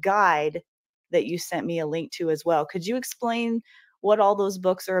was a guide that you sent me a link to as well. Could you explain what all those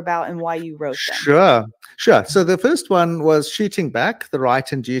books are about and why you wrote them? Sure. So the first one was Shooting Back, The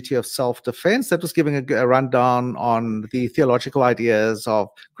Right and Duty of Self-Defense. That was giving a rundown on the theological ideas of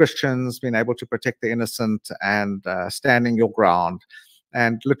Christians being able to protect the innocent and standing your ground,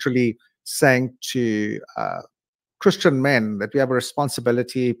 and literally saying to Christian men that we have a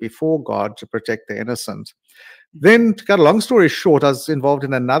responsibility before God to protect the innocent. Then, to cut a long story short, I was involved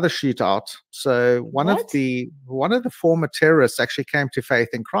in another shootout. So one of the former terrorists actually came to faith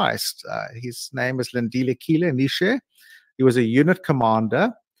in Christ. His name is Lindile Kile Nishe. He was a unit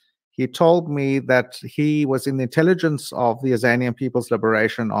commander. He told me that he was in the intelligence of the Azanian People's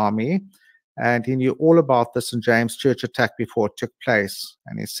Liberation Army, and he knew all about the St. James Church attack before it took place.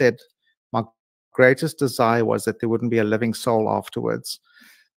 And he said, my greatest desire was that there wouldn't be a living soul afterwards.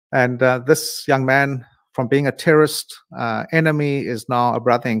 And this young man, from being a terrorist enemy, is now a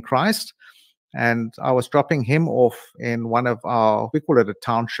brother in Christ. And I was dropping him off in one of our, we call it a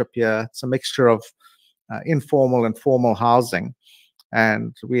township here. It's a mixture of informal and formal housing.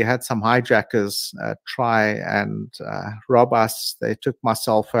 and we had some hijackers try and rob us. They took my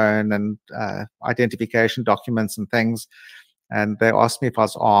cell phone and identification documents and things, and they asked me if I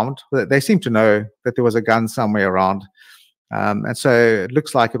was armed. They seemed to know that there was a gun somewhere around, and so it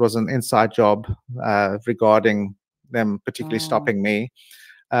looks like it was an inside job regarding them particularly Oh, stopping me.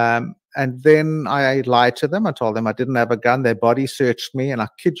 And then I lied to them. I told them I didn't have a gun. They body searched me, and I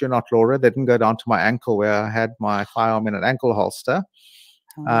kid you not, Laura, they didn't go down to my ankle where I had my firearm in an ankle holster.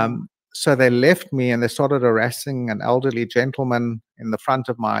 oh, So they left me and they started harassing an elderly gentleman in the front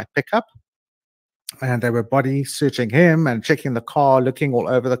of my pickup. And they were body searching him and checking the car, looking all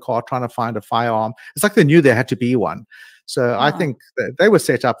over the car, trying to find a firearm. It's like they knew there had to be one. So I huh. think that they were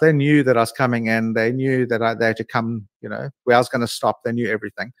set up. They knew that I was coming in. They knew that they had to come, where I was going to stop. They knew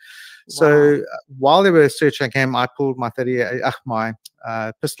everything. So Wow. while they were searching him, I pulled my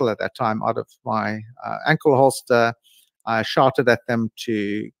pistol at that time out of my ankle holster. I shouted at them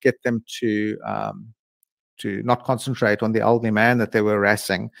to get them to not concentrate on the elderly man that they were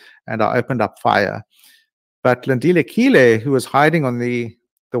harassing, and I opened up fire. But Lindile Kile, who was hiding on the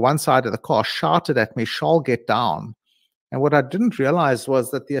one side of the car, shouted at me, "Charl, get down." And what I didn't realize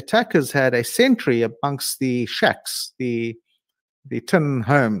was that the attackers had a sentry amongst the shacks, the tin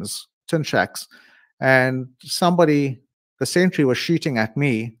homes, tin shacks, and the sentry was shooting at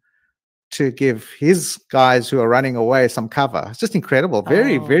me to give his guys who are running away some cover. It's just incredible.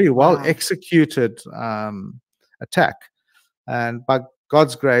 Very, Oh, very well wow. executed attack. And by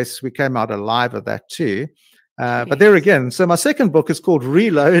God's grace, we came out alive of that too. But there Jeez. again, so my second book is called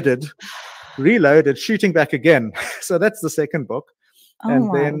Reloaded, Shooting Back Again. So that's the second book. Oh And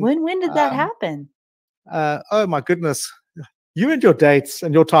my. then, When did that happen? oh my goodness, you and your dates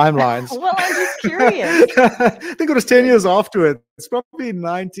and your timelines. Well, I'm just curious. I think it was 10 years afterwards. It's probably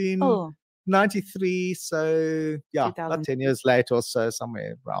Oh, 1993. So yeah, about 2000. 10 years later or so,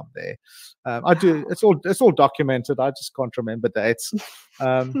 somewhere around there. I do. Wow. It's all documented. I just can't remember dates.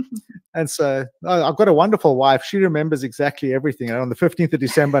 And so I've got a wonderful wife. She remembers exactly everything. And on the 15th of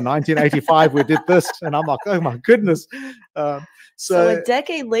December, 1985, we did this, and I'm like, oh my goodness. So a So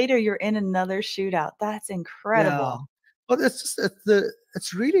decade later, you're in another shootout. That's yeah. incredible. Well, it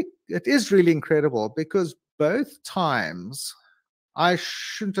is really incredible because both times I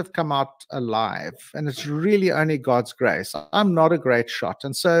shouldn't have come out alive, and it's really only God's grace. I'm not a great shot,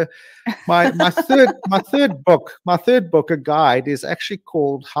 and so my third book, a guide, is actually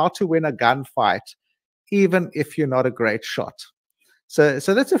called "How to Win a Gunfight, Even if You're Not a Great Shot." So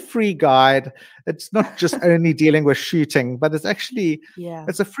that's a free guide. It's not just only dealing with shooting, but Yeah.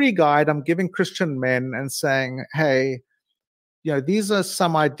 it's a free guide I'm giving Christian men and saying, hey, these are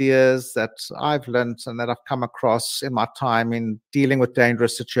some ideas that I've learned and that I've come across in my time in dealing with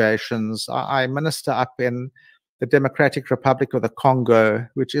dangerous situations. I minister up in the Democratic Republic of the Congo,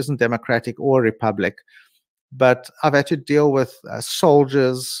 which isn't democratic or a republic, but I've had to deal with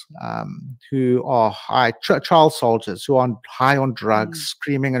soldiers who are child soldiers who are high on drugs, Mm.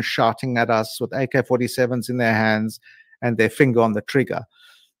 screaming and shouting at us with AK-47s in their hands and their finger on the trigger.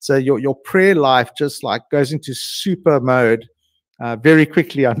 So your prayer life just like goes into super mode very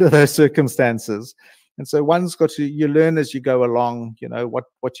quickly under those circumstances. And so you learn as you go along,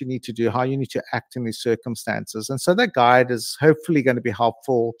 what you need to do, how you need to act in these circumstances. And so that guide is hopefully going to be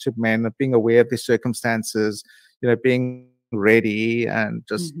helpful to men of being aware of these circumstances, being ready and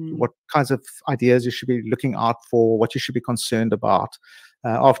just Mhm. what kinds of ideas you should be looking out for, what you should be concerned about.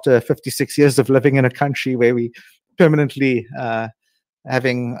 After 56 years of living in a country where we permanently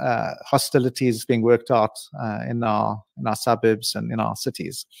having hostilities being worked out in our suburbs and in our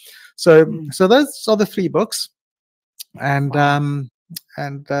cities. So Mm. those are the three books, and Wow.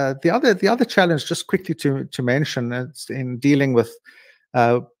 the other challenge, just quickly to mention, is in dealing with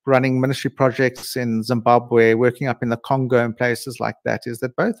running ministry projects in Zimbabwe, working up in the Congo and places like that, is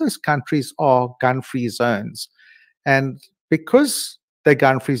that both those countries are gun-free zones, and because they're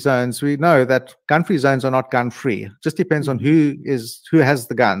gun-free zones, we know that gun-free zones are not gun-free. It just depends on Mhm. who has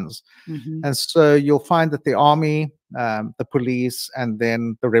the guns. Mhm. And so you'll find that the army, the police, and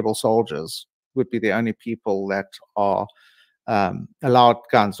then the rebel soldiers would be the only people that are allowed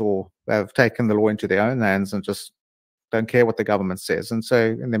guns or have taken the law into their own hands and just don't care what the government says. And so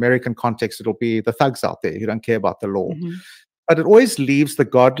in the American context, it'll be the thugs out there who don't care about the law. Mhm. But it always leaves the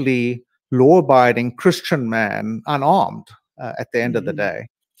godly, law-abiding Christian man unarmed at the end of the Mhm. day.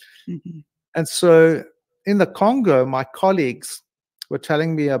 Mhm. And so in the Congo, my colleagues were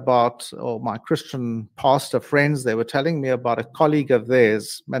telling me about, or my Christian pastor friends, they were telling me about a colleague of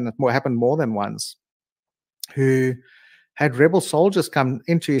theirs, and it happened more than once, who had rebel soldiers come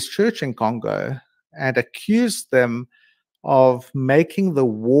into his church in Congo and accused them of making the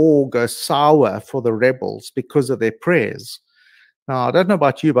war go sour for the rebels because of their prayers. Now, I don't know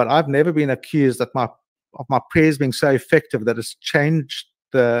about you, but I've never been accused of my prayers being so effective that it's changed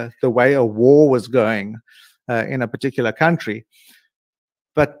the way a war was going in a particular country.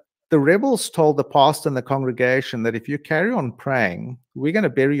 But the rebels told the pastor and the congregation that if you carry on praying, we're going to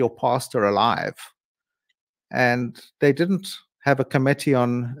bury your pastor alive. And they didn't have a committee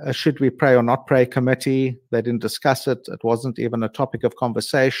on should we pray or not pray committee. They didn't discuss it. It wasn't even a topic of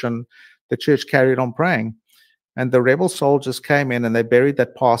conversation. The church carried on praying. And the rebel soldiers came in and they buried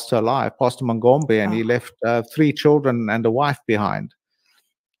that pastor alive, Pastor Mangombe, and he left 3 children and a wife behind.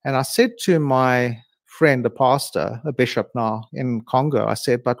 And I said to my friend, a pastor, a bishop now in Congo, I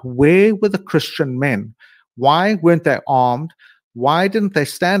said, but where were the Christian men? Why weren't they armed? Why didn't they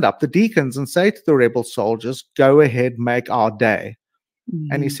stand up, the deacons, and say to the rebel soldiers, go ahead, make our day?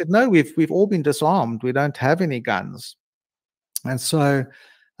 Mm-hmm. And he said, no, we've all been disarmed. We don't have any guns. And so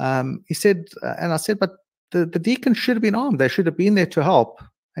he said, and I said, but the deacons should have been armed. They should have been there to help.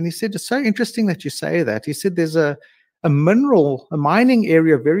 And he said, it's so interesting that you say that. He said, there's a mining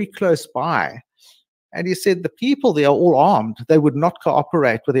area very close by. And he said, the people, they are all armed. They would not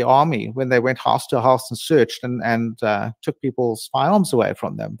cooperate with the army when they went house to house and searched and took people's firearms away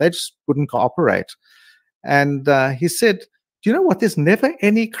from them. They just wouldn't cooperate. And he said, do you know what? There's never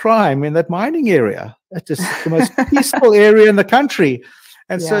any crime in that mining area. It's just the most peaceful area in the country.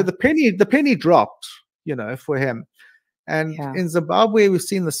 And so the penny dropped, for him. And in Zimbabwe, we've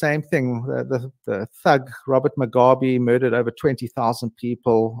seen the same thing. The thug, Robert Mugabe, murdered over 20,000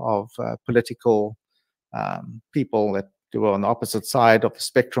 people of political people that were on the opposite side of the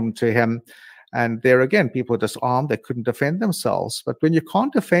spectrum to him. And there again, people were disarmed. They couldn't defend themselves. But when you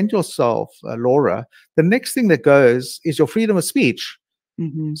can't defend yourself, Laura, the next thing that goes is your freedom of speech.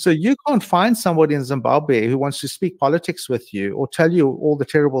 Mm-hmm. So you can't find somebody in Zimbabwe who wants to speak politics with you or tell you all the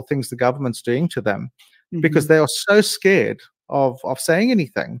terrible things the government's doing to them, because they are so scared of saying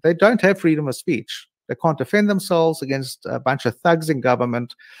anything. They don't have freedom of speech. They can't defend themselves against a bunch of thugs in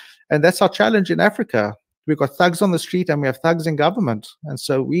government. And that's our challenge in Africa. We've got thugs on the street and we have thugs in government. And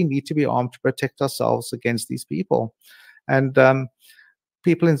so we need to be armed to protect ourselves against these people. And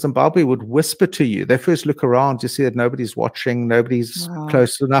people in Zimbabwe would whisper to you. They first look around to see that nobody's watching, nobody's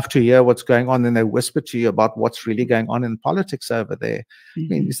close enough to hear what's going on. Then they whisper to you about what's really going on in politics over there. I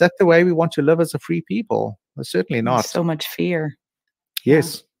mean, is that the way we want to live as a free people? Well, certainly not. There's so much fear.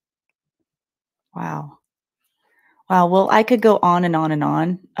 Yes. Yeah. Wow. Wow. Well, I could go on and on and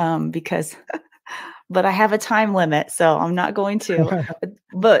on because, but I have a time limit, so I'm not going to.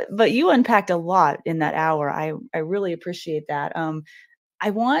 but you unpacked a lot in that hour. I really appreciate that. I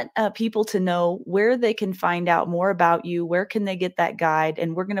want people to know where they can find out more about you. Where can they get that guide?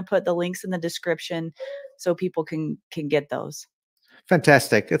 And we're going to put the links in the description so people can get those.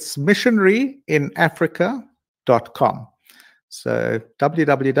 Fantastic. It's missionaryinafrica.com. So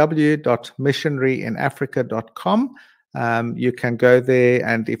www.missionaryinafrica.com. You can go there,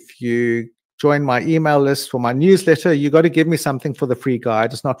 and if you join my email list for my newsletter, you got to give me something for the free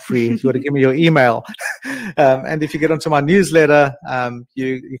guide. It's not free. You got to give me your email. And if you get onto my newsletter,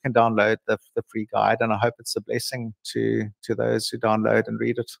 you can download the free guide. And I hope it's a blessing to those who download and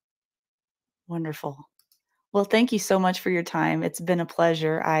read it. Wonderful. Well, thank you so much for your time. It's been a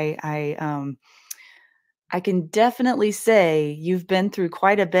pleasure. I can definitely say you've been through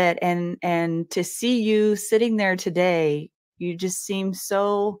quite a bit, and to see you sitting there today, you just seem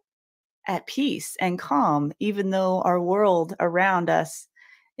so at peace and calm, even though our world around us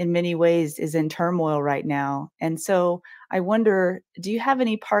in many ways is in turmoil right now. And so I wonder, do you have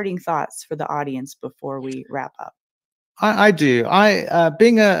any parting thoughts for the audience before we wrap up? I do.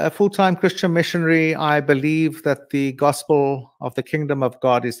 Being a full-time Christian missionary, I believe that the gospel of the kingdom of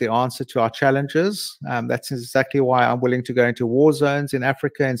God is the answer to our challenges. That's exactly why I'm willing to go into war zones in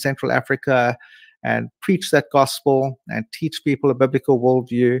Africa, in Central Africa, and preach that gospel and teach people a biblical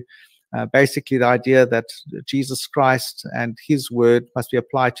worldview. Basically, the idea that Jesus Christ and his word must be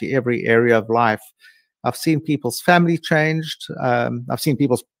applied to every area of life. I've seen people's family changed. I've seen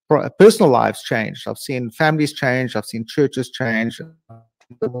people's personal lives changed. I've seen families change. I've seen churches change.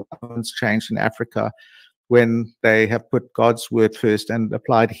 Governments changed in Africa when they have put God's word first and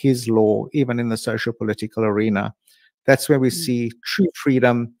applied his law, even in the social political arena. That's where we see true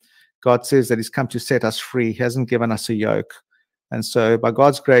freedom. God says that he's come to set us free. He hasn't given us a yoke. And so by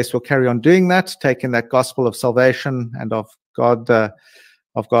God's grace, we'll carry on doing that, taking that gospel of salvation and of God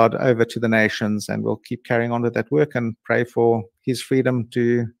over to the nations, and we'll keep carrying on with that work and pray for his freedom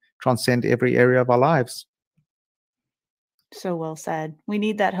to transcend every area of our lives. So well said. We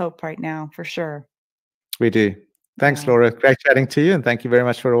need that hope right now, for sure. We do. Thanks, Yeah. Laura. Great chatting to you, and thank you very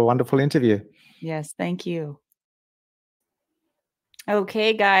much for a wonderful interview. Yes, thank you.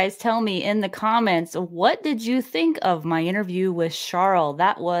 Okay, guys, tell me in the comments, what did you think of my interview with Charl?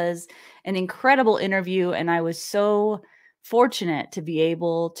 That was an incredible interview, and I was so fortunate to be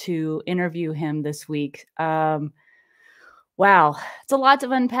able to interview him this week. Wow, it's a lot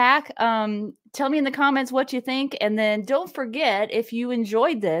to unpack. Tell me in the comments what you think. And then don't forget, if you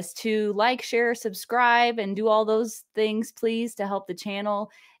enjoyed this, to like, share, subscribe, and do all those things, please, to help the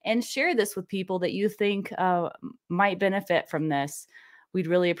channel. And share this with people that you think might benefit from this. We'd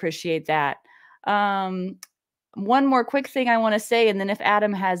really appreciate that. One more quick thing I want to say, and then if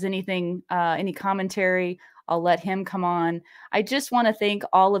Adam has anything, any commentary, I'll let him come on. I just want to thank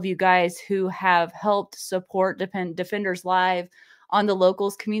all of you guys who have helped support Defenders Live on the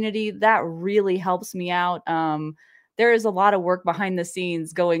locals community. That really helps me out. There is a lot of work behind the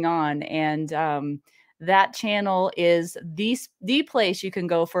scenes going on, and that channel is the place you can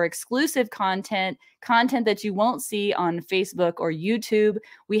go for exclusive content that you won't see on Facebook or YouTube.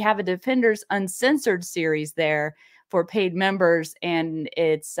 We have a Defenders Uncensored series there for paid members, and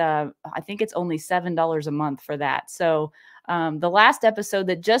it's I think it's only $7 a month for that. So the last episode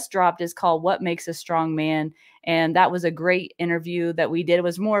that just dropped is called "What Makes a Strong Man," and that was a great interview that we did. It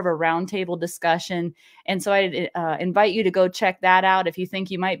was more of a roundtable discussion, and so I invite you to go check that out if you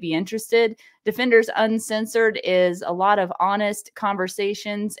think you might be interested. Defenders Uncensored is a lot of honest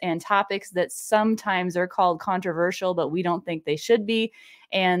conversations and topics that sometimes are called controversial, but we don't think they should be,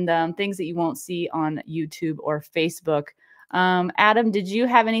 and things that you won't see on YouTube or Facebook. Adam, did you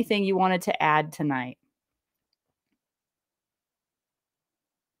have anything you wanted to add tonight?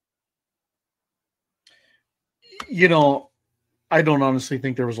 You know, I don't honestly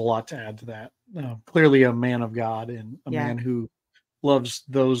think there was a lot to add to that. Clearly a man of God and a man who loves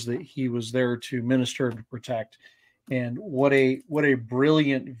those that he was there to minister and to protect. And what a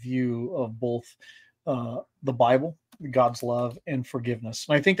brilliant view of both the Bible, God's love, and forgiveness.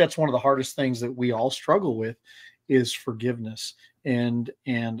 And I think that's one of the hardest things that we all struggle with is forgiveness. And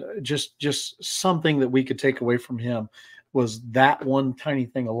just something that we could take away from him was that one tiny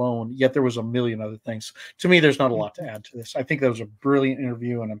thing alone, yet there was a million other things. To me, there's not a lot to add to this. I think that was a brilliant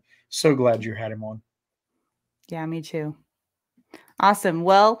interview, and I'm so glad you had him on. Yeah, me too. Awesome.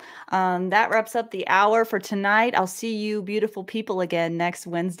 Well, that wraps up the hour for tonight. I'll see you beautiful people again next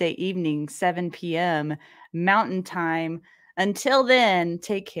Wednesday evening, 7 p.m. Mountain Time. Until then,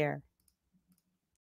 take care.